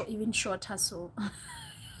is even shorter, so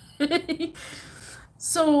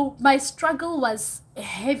so my struggle was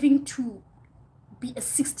having to be a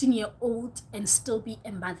 16-year-old and still be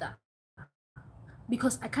a mother,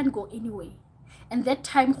 because I can't go anywhere. And that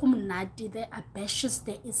time, there are bashes,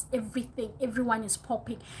 there is everything, everyone is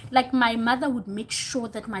popping. Like, my mother would make sure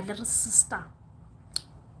that my little sister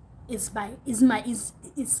is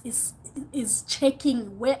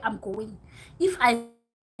checking where I'm going. If I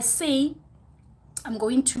say I'm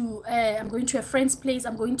going to a friend's place,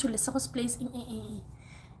 I'm going to Lesego's place,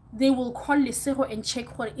 they will call Lesego and check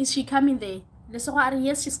her. Is she coming there? Lesego,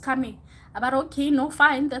 yes, she's coming. But okay, no,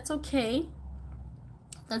 fine, that's okay.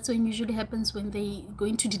 That's what usually happens when they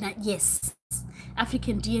going to deny. Yes,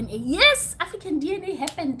 African DNA. Yes, African DNA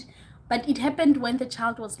happened. But it happened when the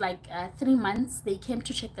child was like 3 months. They came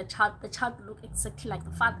to check the child. The child looked exactly like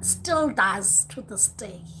the father. Still does to this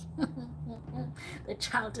day. The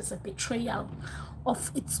child is a betrayal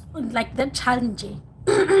of its, like that child.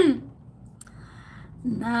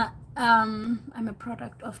 Nah, I'm a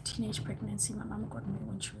product of teenage pregnancy. My mom got me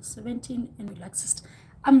when she was 17, and we like sister.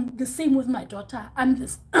 I'm the same with my daughter. I'm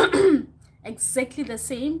this exactly the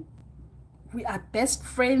same. We are best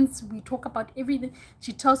friends. We talk about everything.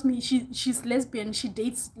 She tells me she's lesbian. She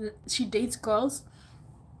dates girls.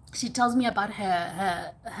 She tells me about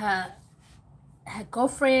her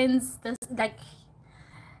girlfriends. There's like,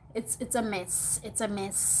 It's a mess. It's a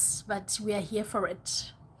mess, but we are here for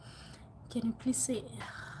it. Can you please say,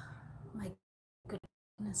 my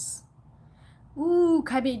goodness. Ooh,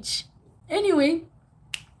 cabbage. Anyway,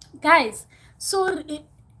 guys, so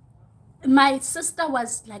my sister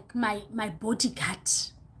was like my bodyguard.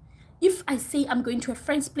 If I say I'm going to a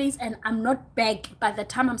friend's place and I'm not back by the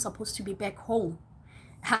time I'm supposed to be back home,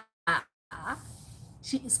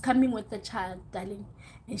 she is coming with the child, darling,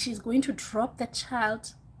 and she's going to drop the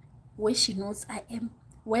child where she knows I am.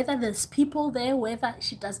 Whether there's people there, whether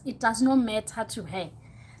she does, it does not matter to her.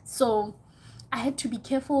 So I had to be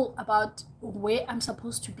careful about where I'm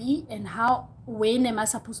supposed to be and when am I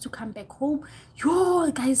supposed to come back home. Yo,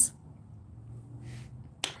 guys,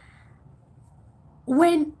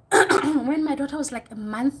 when when my daughter was like a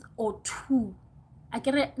month or two, I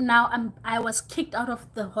get it now. I was kicked out of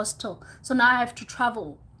the hostel, so now I have to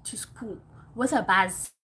travel to school with a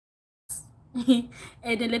bus. And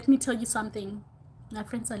let me tell you something, my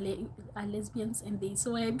friends are lesbians and they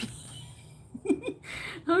so happy.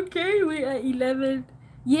 Okay, we are 11.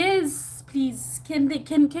 Yes, please, can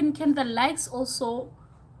the likes also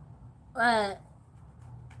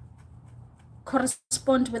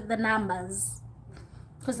correspond with the numbers?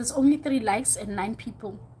 Because there's only 3 likes and 9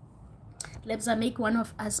 people. Lebza, make one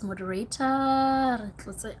of us moderator.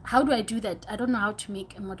 How do I do that? I don't know how to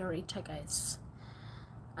make a moderator, guys.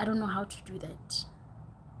 I don't know how to do that.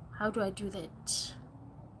 How do I do that?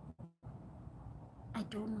 I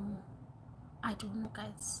don't know. I don't know,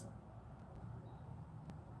 guys.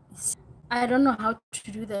 I don't know how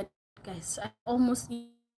to do that, guys. I almost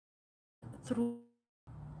through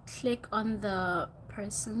click on the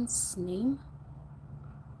person's name.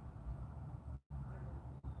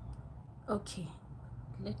 Okay,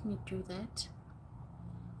 let me do that.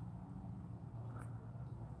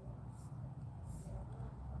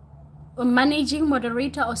 Managing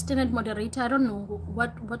moderator or standard moderator, I don't know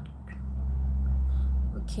what.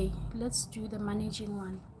 Okay, let's do the managing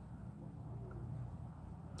one.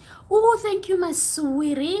 Oh, thank you, my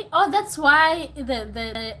sweetie. Oh, that's why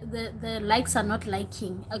the likes are not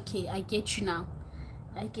liking. Okay, I get you now.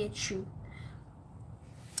 I get you.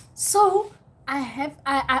 So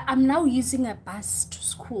I'm now using a bus to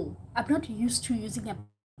school. I'm not used to using a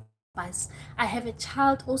bus. I have a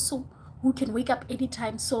child also who can wake up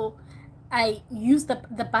anytime, so I use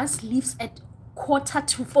the bus leaves at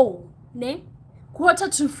 3:45, ne?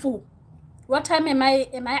 3:45. What time am I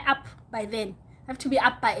up by then? I have to be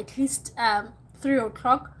up by at least 3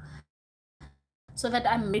 o'clock so that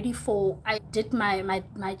I'm ready I did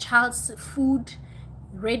my child's food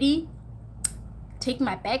ready, take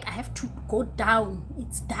my bag. I have to go down,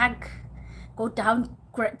 it's dark, go down,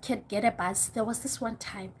 get a bus. There was this one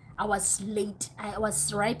time I was late. I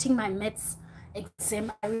was writing my maths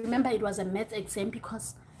exam. I remember it was a maths exam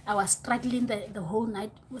because I was struggling the whole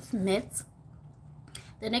night with maths.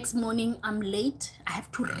 The next morning I'm late. I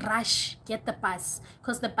have to rush get the bus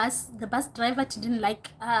because the bus driver didn't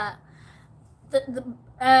like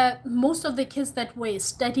most of the kids that were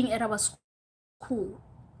studying at our school.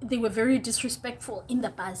 They were very disrespectful in the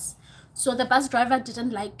bus, so the bus driver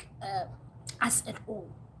didn't like us at all.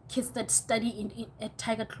 Kids that study at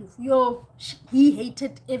Tiger Kloof, yo, he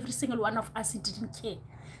hated every single one of us. He didn't care.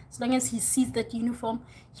 As long as he sees that uniform,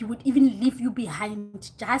 he would even leave you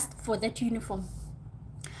behind just for that uniform.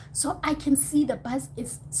 So I can see the bus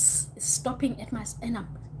is stopping at my, and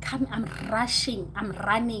I'm rushing, I'm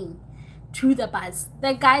running to the bus.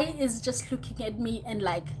 The guy is just looking at me and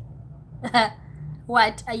like,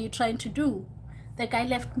 what are you trying to do? The guy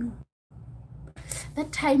left me.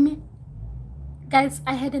 That time, guys,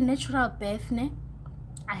 I had a natural birth, ne?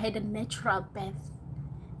 I had a natural birth.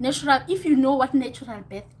 Natural, if you know what natural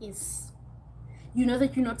birth is, you know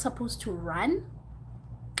that you're not supposed to run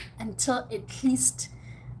until at least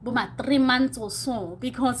 3 months or so,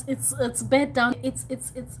 because it's bed down. It's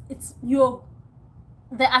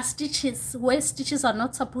there are stitches where stitches are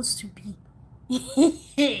not supposed to be.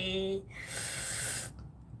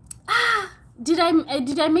 Did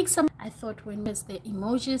I make some? I thought when there's the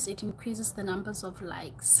emojis, it increases the numbers of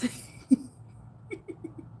likes.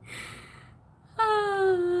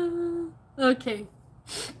 Okay,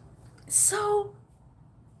 so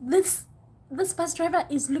this bus driver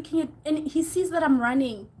is looking at, and he sees that I'm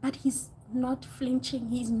running, but he's not flinching.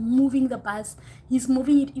 He's moving the bus. He's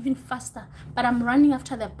moving it even faster, but I'm running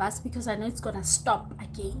after the bus because I know it's gonna stop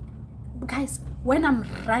again. Guys, when I'm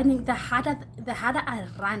running, the harder I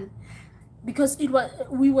run, because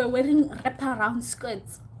we were wearing wraparound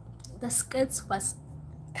skirts. The skirts was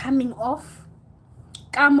coming off.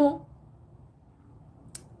 Camo.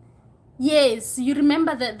 Yes, you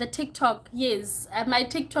remember the TikTok? Yes, my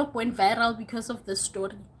TikTok went viral because of the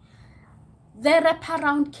story. The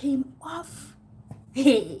wraparound came off.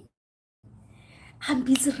 Hey, I'm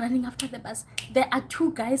busy running after the bus. There are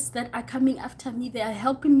two guys that are coming after me. They are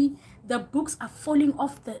helping me. The books are falling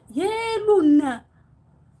off the... Yeah, Luna.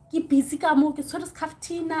 Busy guys.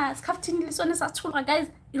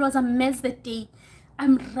 It was a mess that day.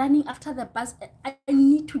 I'm running after the bus. I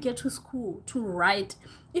need to get to school to write.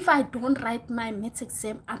 If I don't write my maths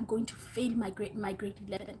exam, I'm going to fail my grade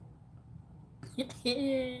 11.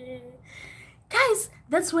 Guys,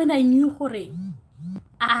 that's when I knew Hore.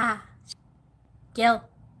 Girl,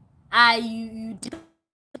 you did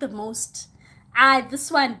the most. This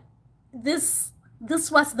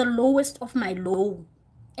was the lowest of my low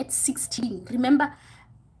at 16. Remember,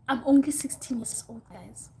 I'm only 16 years old,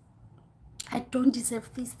 guys. I don't deserve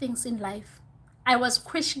these things in life. I was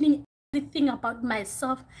questioning everything about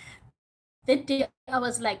myself. That day, I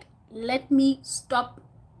was like, let me stop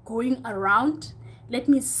going around. Let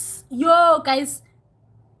me... Yo, guys.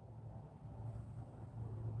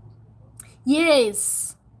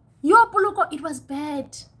 Yes. Yo, Poloko, it was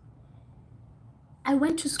bad. I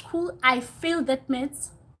went to school. I failed that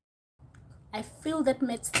maths. That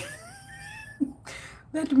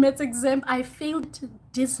maths exam. I failed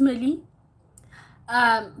dismally.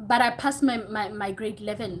 But I passed my grade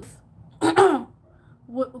 11.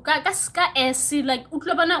 Like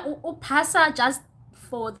passa just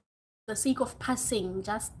for the sake of passing,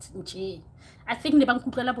 just I think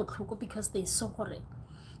because they so horrible.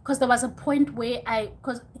 Because there was a point where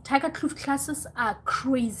because Tiger Kloof classes are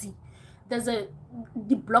crazy. There's the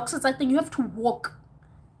blocks, I think you have to walk.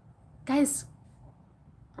 Guys,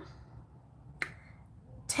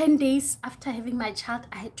 10 days after having my child,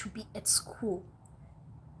 I had to be at school.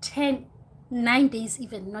 9 days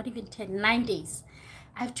even, not even 10, 9 days.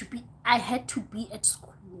 I had to be at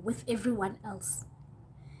school with everyone else.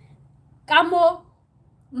 Kamo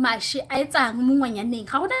mashi aetsang mo ngwanyaneng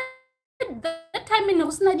ga gona that time in go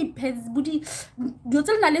sena di pets budi dio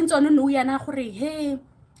tse nna le tsone no yana gore hey,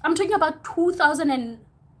 I'm talking about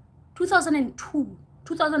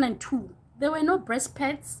 2002. There were no breast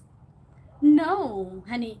pads. No,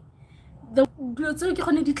 honey. The dio tse ke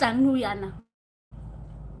gone di tlang no yana.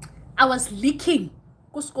 I was leaking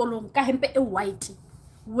ko skolong ka hempe e white,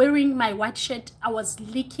 wearing my white shirt. I was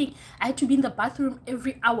leaking. I had to be in the bathroom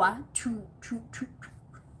every hour to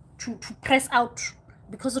press out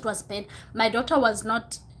because it was bad. My daughter was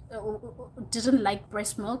not didn't like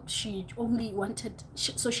breast milk. She only wanted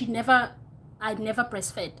so I never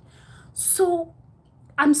breastfed. So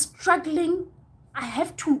I'm struggling. I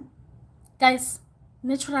have to, guys,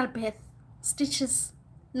 natural birth, stitches,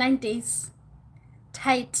 9 days,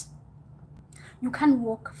 tight. You can't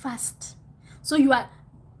walk fast. So you are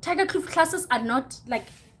Tiger Kloof classes are not like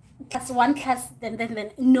class 1 class, then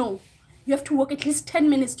no. You have to walk at least 10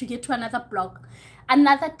 minutes to get to another block.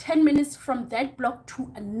 Another 10 minutes from that block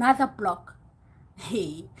to another block.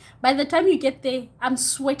 Hey, by the time you get there, I'm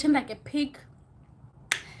sweating like a pig.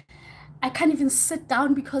 I can't even sit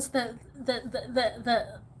down because the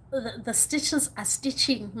stitches are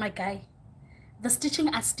stitching, my guy. The stitching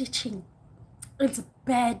are stitching. It's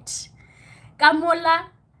bad. Kamola,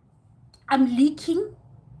 I'm leaking.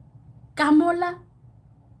 Kamola,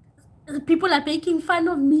 people are making fun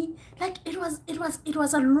of me. Like it was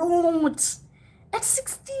a lot. At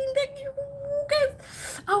 16, like you guys,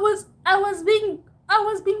 I was being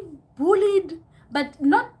bullied, but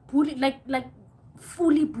not bullied like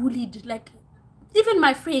fully bullied. Like even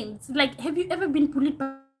my friends. Like, have you ever been bullied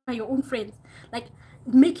by your own friends? Like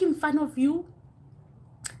making fun of you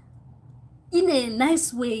in a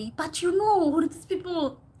nice way, but you know these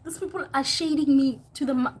people are shading me to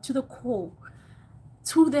the core,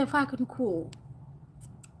 to their fucking core.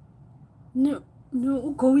 No,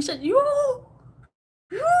 go you.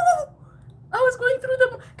 I was going through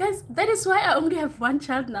them, guys. That is why I only have one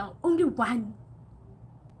child now, only one.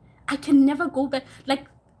 I can never go back. Like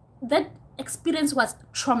that experience was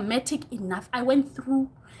traumatic enough. I went through,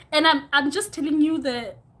 and I'm just telling you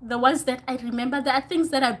the ones that I remember. There are things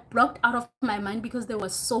that I blocked out of my mind because they were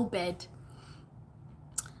so bad.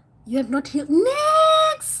 You have not healed.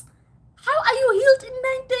 Next! How are you healed in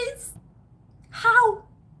 9 days? How?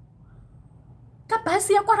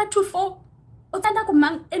 Kapasi ya kwa 2-4. Otanda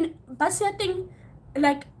kumang and basi thing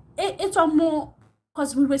like it's more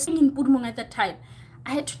because we were singing in Pudmong at that time.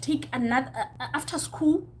 I had to take another after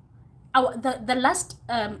school. The last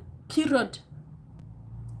period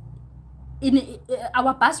in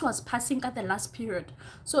our bus was passing at the last period.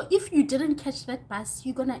 So if you didn't catch that bus,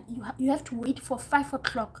 you have to wait for 5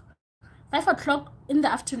 o'clock. 5 o'clock in the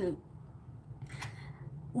afternoon.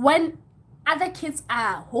 when other kids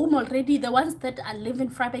are home already, the ones that are living in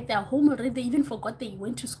Freiburg, they are home already, they even forgot they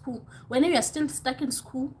went to school. When you are still stuck in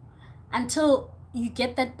school until you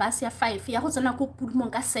get that bus ya 5, ya go tsena ko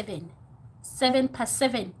Pudmong ka 7 past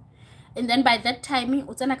 7, and then by that time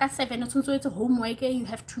o tsena ka 7, it's homework, you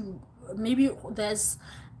have to, maybe there's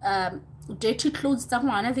dirty clothes that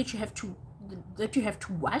you have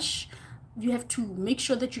to wash. You have to make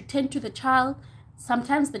sure that you tend to the child.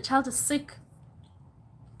 Sometimes the child is sick,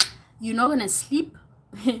 you're not gonna sleep.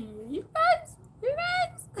 you guys you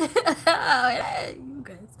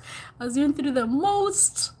guys, I was going through the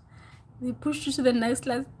most. They pushed you to the next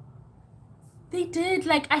class. They did.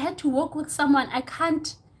 Like, I had to walk with someone.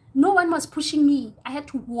 No one was pushing me. I had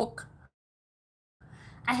to walk,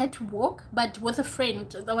 but with a friend.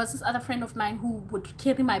 There was this other friend of mine who would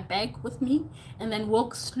carry my bag with me and then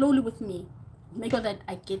walk slowly with me, make sure that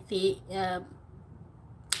I get there.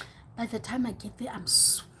 By the time I get there, I'm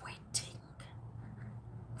sweating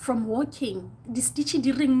from walking.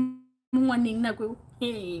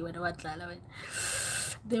 Hey,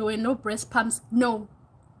 there were no breast pumps. No,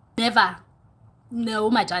 never. No,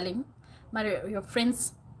 my darling. Your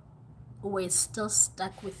friends were still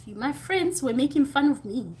stuck with you. My friends were making fun of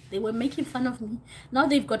me. They were making fun of me. Now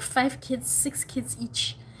they've got 5 kids, 6 kids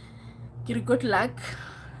each. Good luck,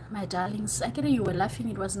 my darlings. I get it, you were laughing.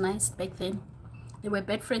 It was nice back then. They were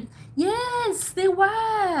bad friends. Yes, they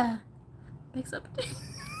were. Backs up.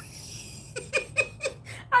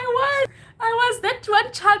 I was that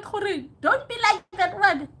one child. Don't be like that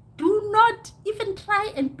one. Do not even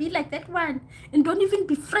try and be like that one, and don't even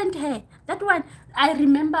befriend her. That one. I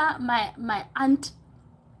remember my aunt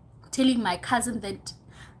telling my cousin that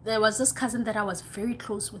there was this cousin that I was very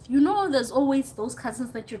close with. You know, there's always those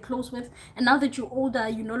cousins that you're close with, and now that you're older,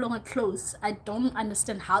 you're no longer close. I don't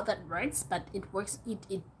understand how that works, but it works.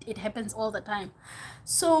 It happens all the time.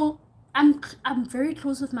 So I'm very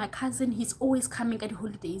close with my cousin. He's always coming at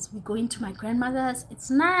holidays. We go into my grandmother's.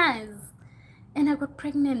 It's nice. And I got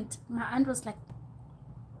pregnant. My aunt was like,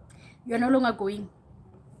 "You're no longer going."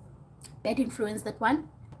 Bad influence, that one.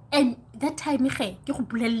 And that time,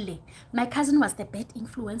 my cousin was the bad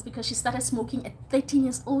influence because she started smoking at 13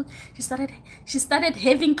 years old. She started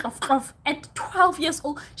having cough at 12 years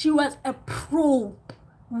old. She was a pro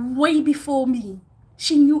way before me.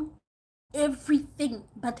 She knew everything,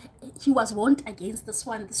 but he was warned against this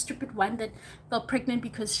one, the stupid one that fell pregnant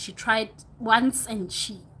because she tried once and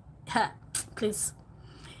please,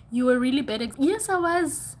 you were really bad. Yes, I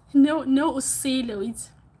was. No, Uselo.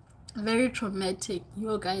 It's very traumatic.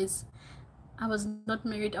 You guys, I was not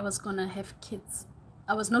married. I was gonna have kids.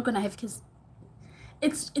 I was not gonna have kids.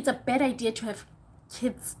 It's a bad idea to have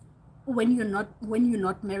kids when you're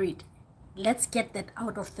not married. Let's get that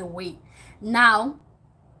out of the way. Now,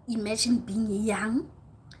 imagine being young,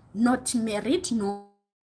 not married, no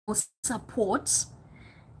support,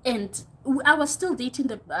 and I was still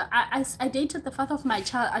dating I dated the father of my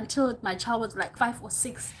child until my child was like 5 or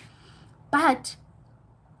 6, but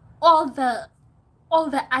all the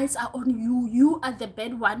eyes are on you. You are the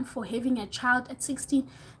bad one for having a child at 16.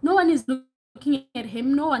 No one is looking at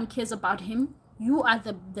him. No one cares about him. You are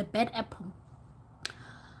the bad apple.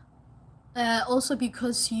 Also,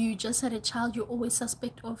 because you just had a child, you're always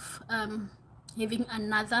suspect of having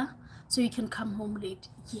another, so you can come home late.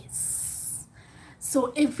 Yes.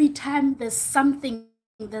 So every time there's something,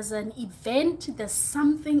 there's an event, there's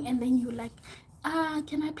something, and then you're like,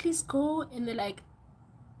 can I please go? And they're like,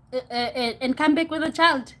 and come back with a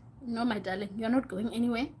child. No, my darling, you're not going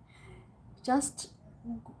anywhere. Just,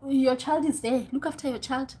 your child is there. Look after your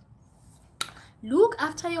child. Look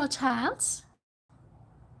after your child.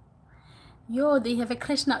 Yo, they have a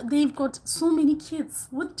crash now. They've got so many kids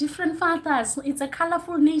with different fathers. It's a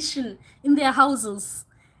colorful nation in their houses,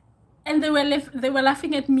 and they were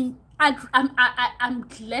laughing at me. I'm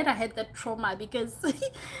glad I had that trauma because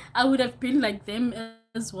I would have been like them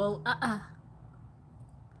as well.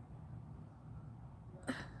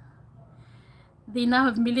 They now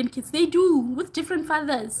have million kids. They do, with different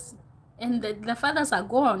fathers, and the fathers are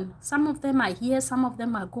gone. Some of them are here, some of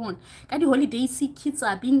them are gone. At the holiday, see kids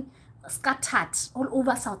are being scattered all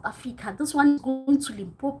over South Africa. This one is going to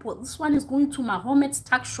Limpopo. This one is going to Mahomet's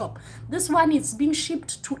tuck shop. This one is being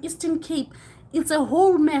shipped to Eastern Cape. It's a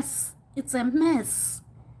whole mess. It's a mess.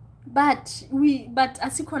 But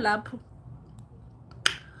Asikolap,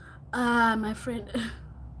 my friend,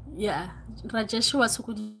 yeah, Rajesh was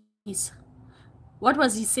Sukudis. What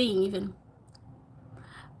was he saying even?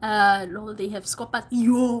 Lord, they have scopas.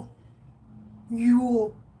 Yo.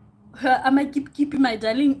 Am I keeping my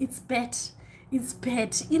darling? It's bad. It's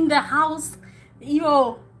bad. In the house,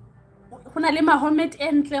 yo. Mahomet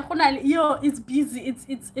entle, yo, it's busy,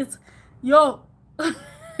 it's yo.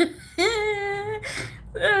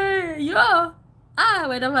 Yo,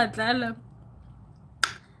 wena badlala.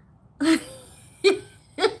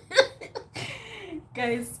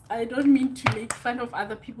 Guys, I don't mean to make fun of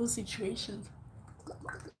other people's situations,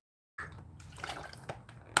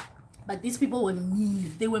 but these people were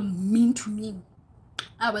mean. They were mean to me.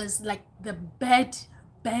 I was like the bad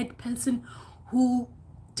person who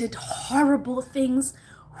did horrible things,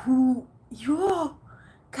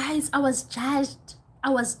 guys, I was judged.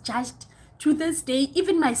 To this day.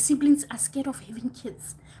 Even my siblings are scared of having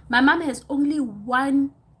kids. My mom has only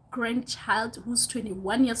one grandchild who's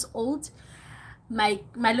 21 years old. My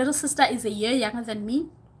little sister is a year younger than me.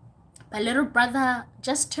 My little brother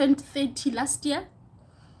just turned 30 last year,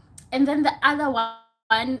 and then the other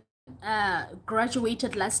one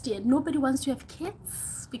graduated last year. Nobody wants to have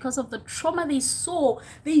kids because of the trauma they saw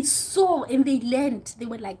and they learned. They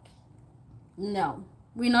were like, no,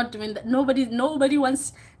 we're not doing that. Nobody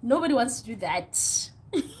wants to do that.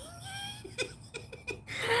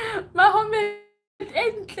 Mahomet,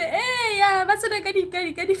 yeah, but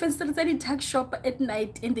the tuck shop at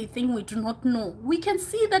night, and they think we do not know. We can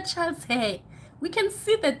see the child's hair. We can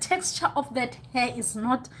see the texture of that hair is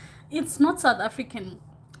not, it's not South African.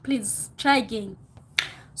 Please try again.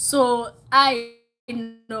 So I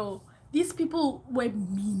know these people were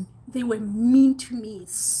mean. They were mean to me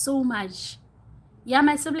so much. Yeah,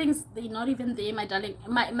 my siblings, they're not even there, my darling.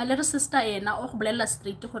 My little sister, I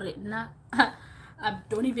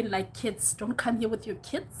don't even like kids. Don't come here with your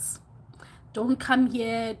kids. Don't come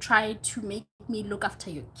here try to make me look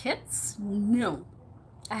after your kids. No,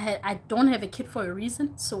 I don't have a kid for a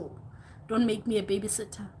reason, so don't make me a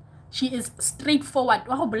babysitter. She is straightforward.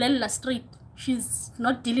 Straight. She's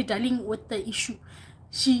not dilly-dallying with the issue.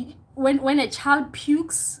 When a child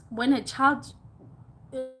pukes,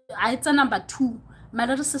 it's a number 2. My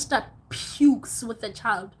little sister pukes with the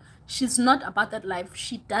child. She's not about that life.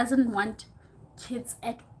 She doesn't want kids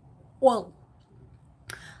at all.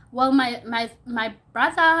 Well, my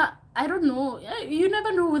brother, I don't know. You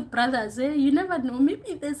never know with brothers. You never know.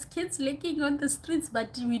 Maybe there's kids lurking on the streets,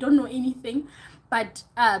 but we don't know anything. But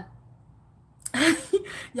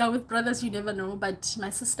yeah, with brothers you never know. But my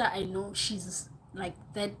sister, I know she's like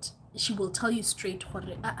that. She will tell you straight,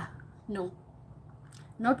 no,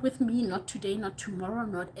 not with me, not today, not tomorrow,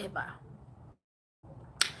 not ever.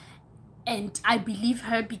 And I believe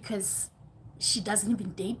her because she doesn't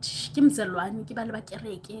even date.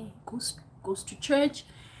 Goes to church.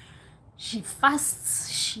 She fasts.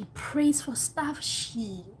 She prays for stuff.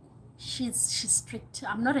 She's strict.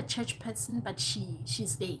 I'm not a church person, but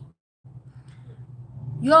she's there.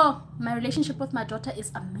 My relationship with my daughter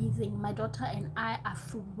is amazing. My daughter and I are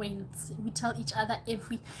friends. We tell each other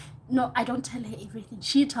no, I don't tell her everything.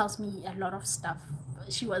 She tells me a lot of stuff.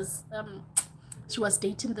 She was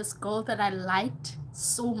dating this girl that I liked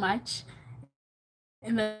so much,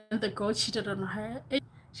 and then the girl cheated on her.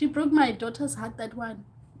 She broke my daughter's heart, that one.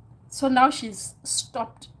 So now she's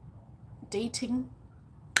stopped dating.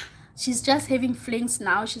 She's just having flings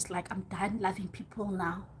now. She's like, I'm done loving people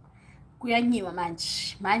now.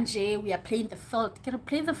 Manje, we are playing the field. Can I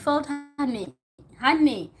play the field, honey?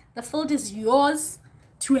 Honey, the field is yours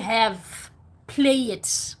to have. Play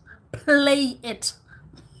it.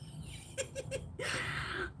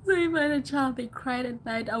 So if I had a child, they cried at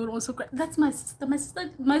night, I would also cry. That's my sister. My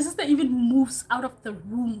sister even moves out of the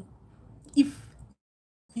room if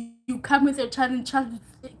you come with your child,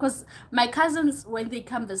 because my cousins, when they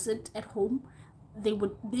come visit at home,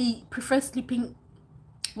 they prefer sleeping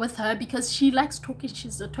with her because she likes talking.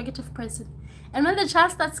 She's a talkative person, and when the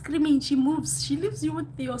child starts screaming, she moves. She leaves you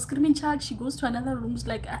with your screaming child. She goes to another room. She's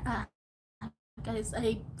like, guys,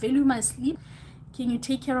 I value my sleep. Can you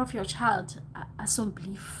take care of your child? I don't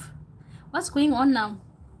believe. What's going on now?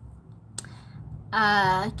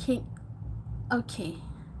 Okay.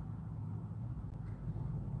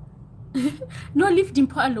 No, leave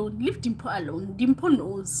Dimpo alone. Dimpo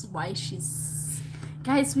knows why she's.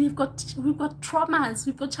 Guys, we've got traumas.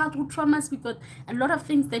 We've got childhood traumas. We've got a lot of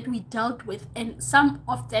things that we dealt with, and some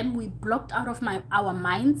of them we blocked out of our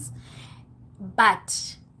minds.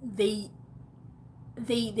 But they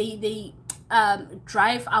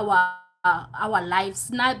drive our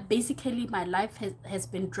lives. Now basically my life has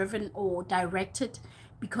been driven or directed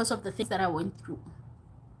because of the things that I went through.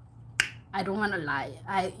 I don't want to lie.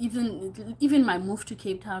 I even my move to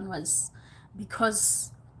Cape Town was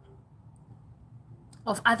because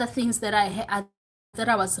of other things that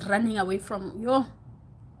I was running away from. Our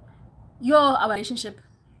relationship.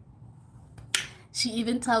 She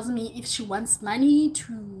even tells me if she wants money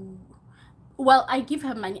to well, I give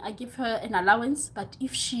her money, I give her an allowance, but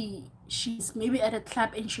if she's maybe at a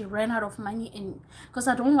club and she ran out of money, and because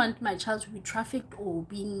I don't want my child to be trafficked or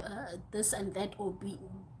being this and that, or be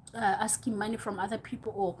asking money from other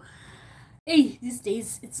people, or hey, these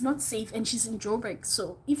days it's not safe, and she's in Joburg.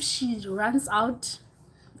 So if she runs out,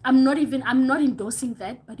 I'm not endorsing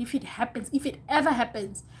that, but if it happens, if it ever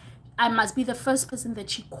happens, I must be the first person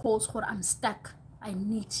that she calls for. I'm stuck, I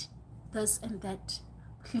need this and that,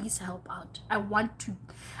 please help out.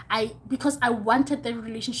 Because I wanted the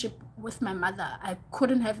relationship with my mother, I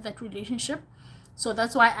couldn't have that relationship, so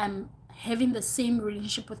that's why I'm having the same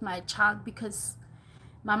relationship with my child, because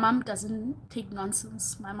my mom doesn't take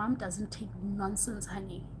nonsense. My mom doesn't take nonsense,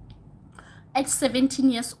 honey. At 17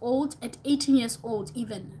 years old, at 18 years old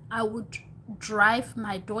even, I would drive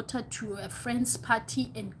my daughter to a friend's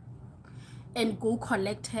party and go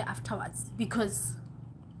collect her afterwards, because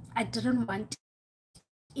I didn't want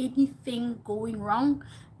anything going wrong,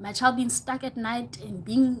 my child being stuck at night and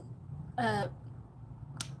being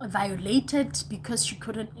violated because she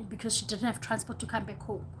didn't have transport to come back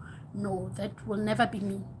home. No, that will never be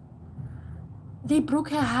me. They broke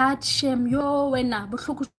her heart, Shem. Yo, wena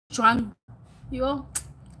bohloko jwang. Yo,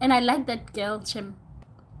 and I like that girl, Shem.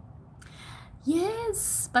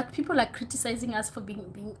 Yes, but people are criticizing us for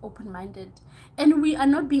being open-minded, and we are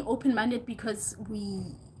not being open-minded because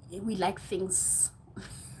we like things.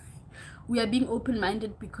 We are being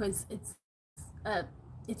open-minded because it's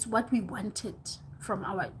what we wanted from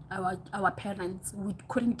our parents. We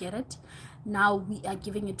couldn't get it, now we are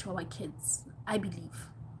giving it to our kids, I believe.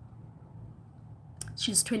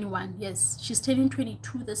 She's 21. Yes, she's turning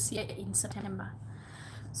 22 this year in September,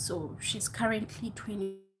 so she's currently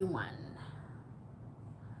 21.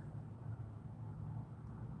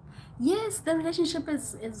 Yes, the relationship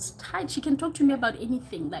is tight. She can talk to me about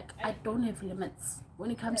anything. Like, I don't have limits when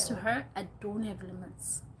it comes to her. I don't have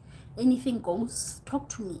limits. Anything goes. Talk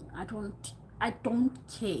to me. I don't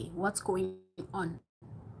care what's going on.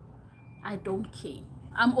 I don't care.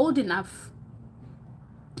 I'm old enough.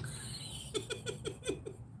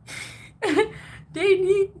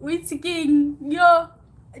 Dainy, wait again. Yo,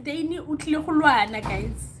 Dainy utlihulwana,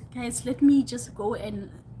 guys. Let me just go and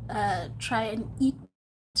try and eat.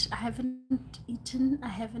 I haven't eaten.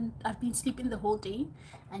 I've been sleeping the whole day.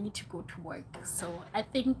 I need to go to work. So I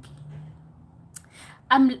think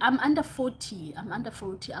I'm under 40. I'm under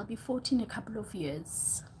 40. I'll be 40 in a couple of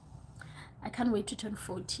years. I can't wait to turn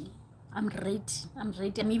 40. I'm ready. I'm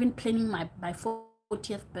even planning my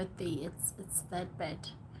 40th birthday. It's that bad.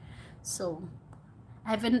 So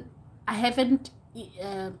I haven't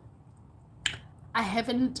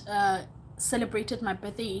celebrated my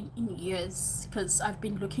birthday in years, because I've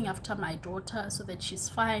been looking after my daughter so that she's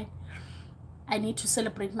fine. I need to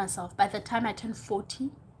celebrate myself. By the time I turn 40,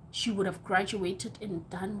 she would have graduated and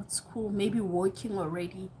done with school, maybe working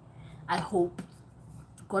already, I hope,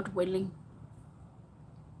 God willing.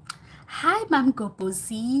 Hi, Mam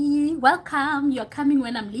Goposi, welcome. You're coming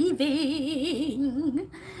when I'm leaving.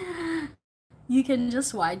 You can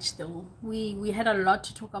just watch though. We had a lot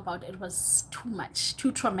to talk about. It was too much,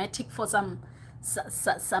 too traumatic for some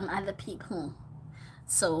other people.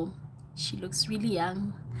 So she looks really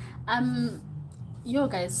young. Yo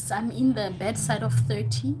guys, I'm in the bad side of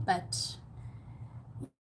 30, but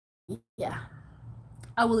yeah,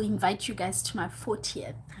 I will invite you guys to my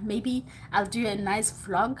 40th. Maybe I'll do a nice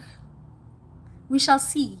vlog. We shall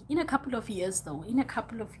see in a couple of years though, in a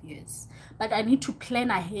couple of years. But I need to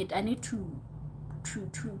plan ahead. I need to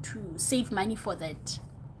save money for that.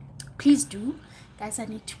 Please do, guys. I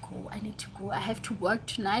need to go. I have to work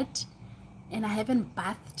tonight, and I haven't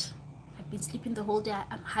bathed. I've been sleeping the whole day.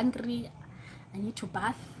 I'm hungry. I need to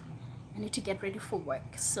bath. I need to get ready for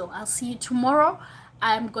work. So I'll see you tomorrow.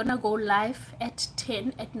 I'm gonna go live at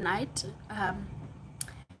 10 at night.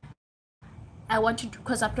 I want to do,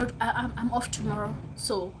 because I'm off tomorrow,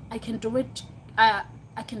 so I can do it. I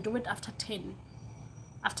can do it after 10.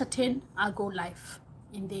 After 10, I'll go live.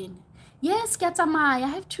 And then, yes, Katamai, I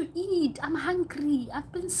have to eat. I'm hungry.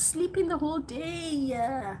 I've been sleeping the whole day.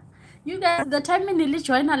 You guys, the time when Lily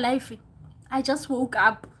joined our live, I just woke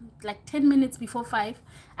up like 10 minutes before 5.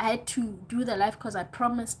 I had to do the live because I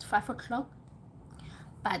promised 5 o'clock.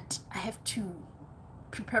 But I have to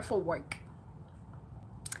prepare for work.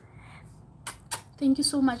 Thank you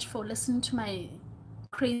so much for listening to my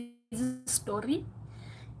crazy story.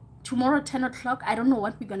 Tomorrow 10 o'clock, I don't know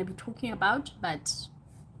what we're going to be talking about, but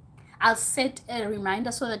I'll set a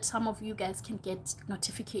reminder so that some of you guys can get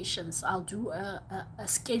notifications. I'll do a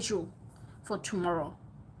schedule for tomorrow.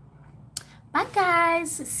 Bye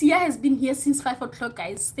guys. Sia has been here since 5 o'clock,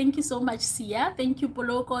 guys. Thank you so much, Sia. Thank you,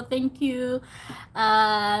 Poloko. Thank you,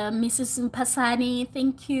 Mrs. Mpasani.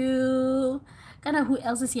 Thank you. Kana, who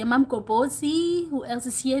else is here? Mam Kobosi. Who else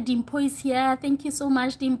is here? Dimpo is here. Thank you so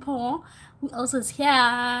much, Dimpo. Who else is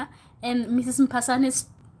here? And Mrs. Mpasani's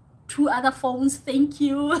 2 other phones. Thank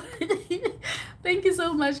you. Thank you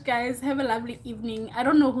so much, guys. Have a lovely evening. I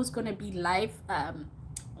don't know who's gonna be live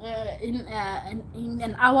in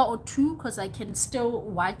an hour or 2, because I can still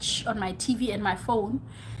watch on my TV and my phone.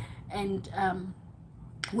 And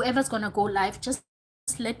whoever's gonna go live, just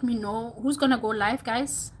let me know who's gonna go live,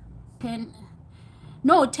 guys. 10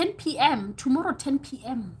 p.m. tomorrow, 10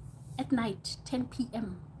 p.m. at night, 10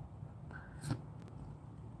 p.m.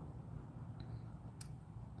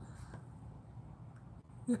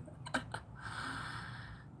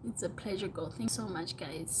 It's a pleasure, girl. Thanks so much,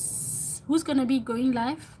 guys. Who's gonna be going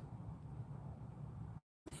live?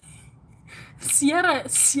 Sierra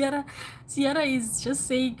is just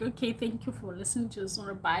saying, okay, thank you for listening to us.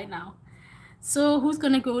 Bye now. So who's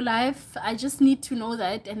gonna go live? I just need to know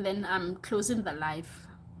that, and then I'm closing the live.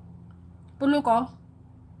 Poloko,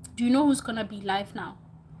 do you know who's gonna be live now?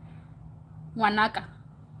 Ngwanaka.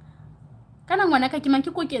 Kana ngwanaka ke mang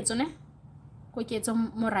ke koketso ne? Koketso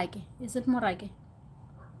Morake. Is it Morake?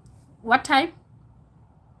 What time?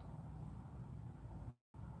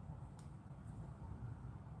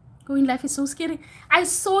 Going live is so scary. I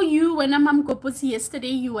saw you when Mam Koposi yesterday.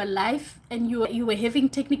 You were live and you were having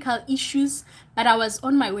technical issues, but I was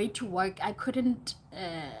on my way to work. I couldn't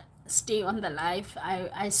stay on the live.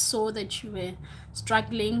 I saw that you were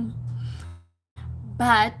struggling,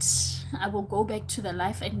 but I will go back to the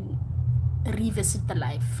live and revisit the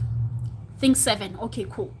live. Think 7. Okay,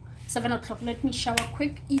 cool. 7 o'clock. Let me shower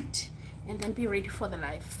quick, eat, and then be ready for the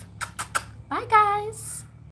live. Bye, guys.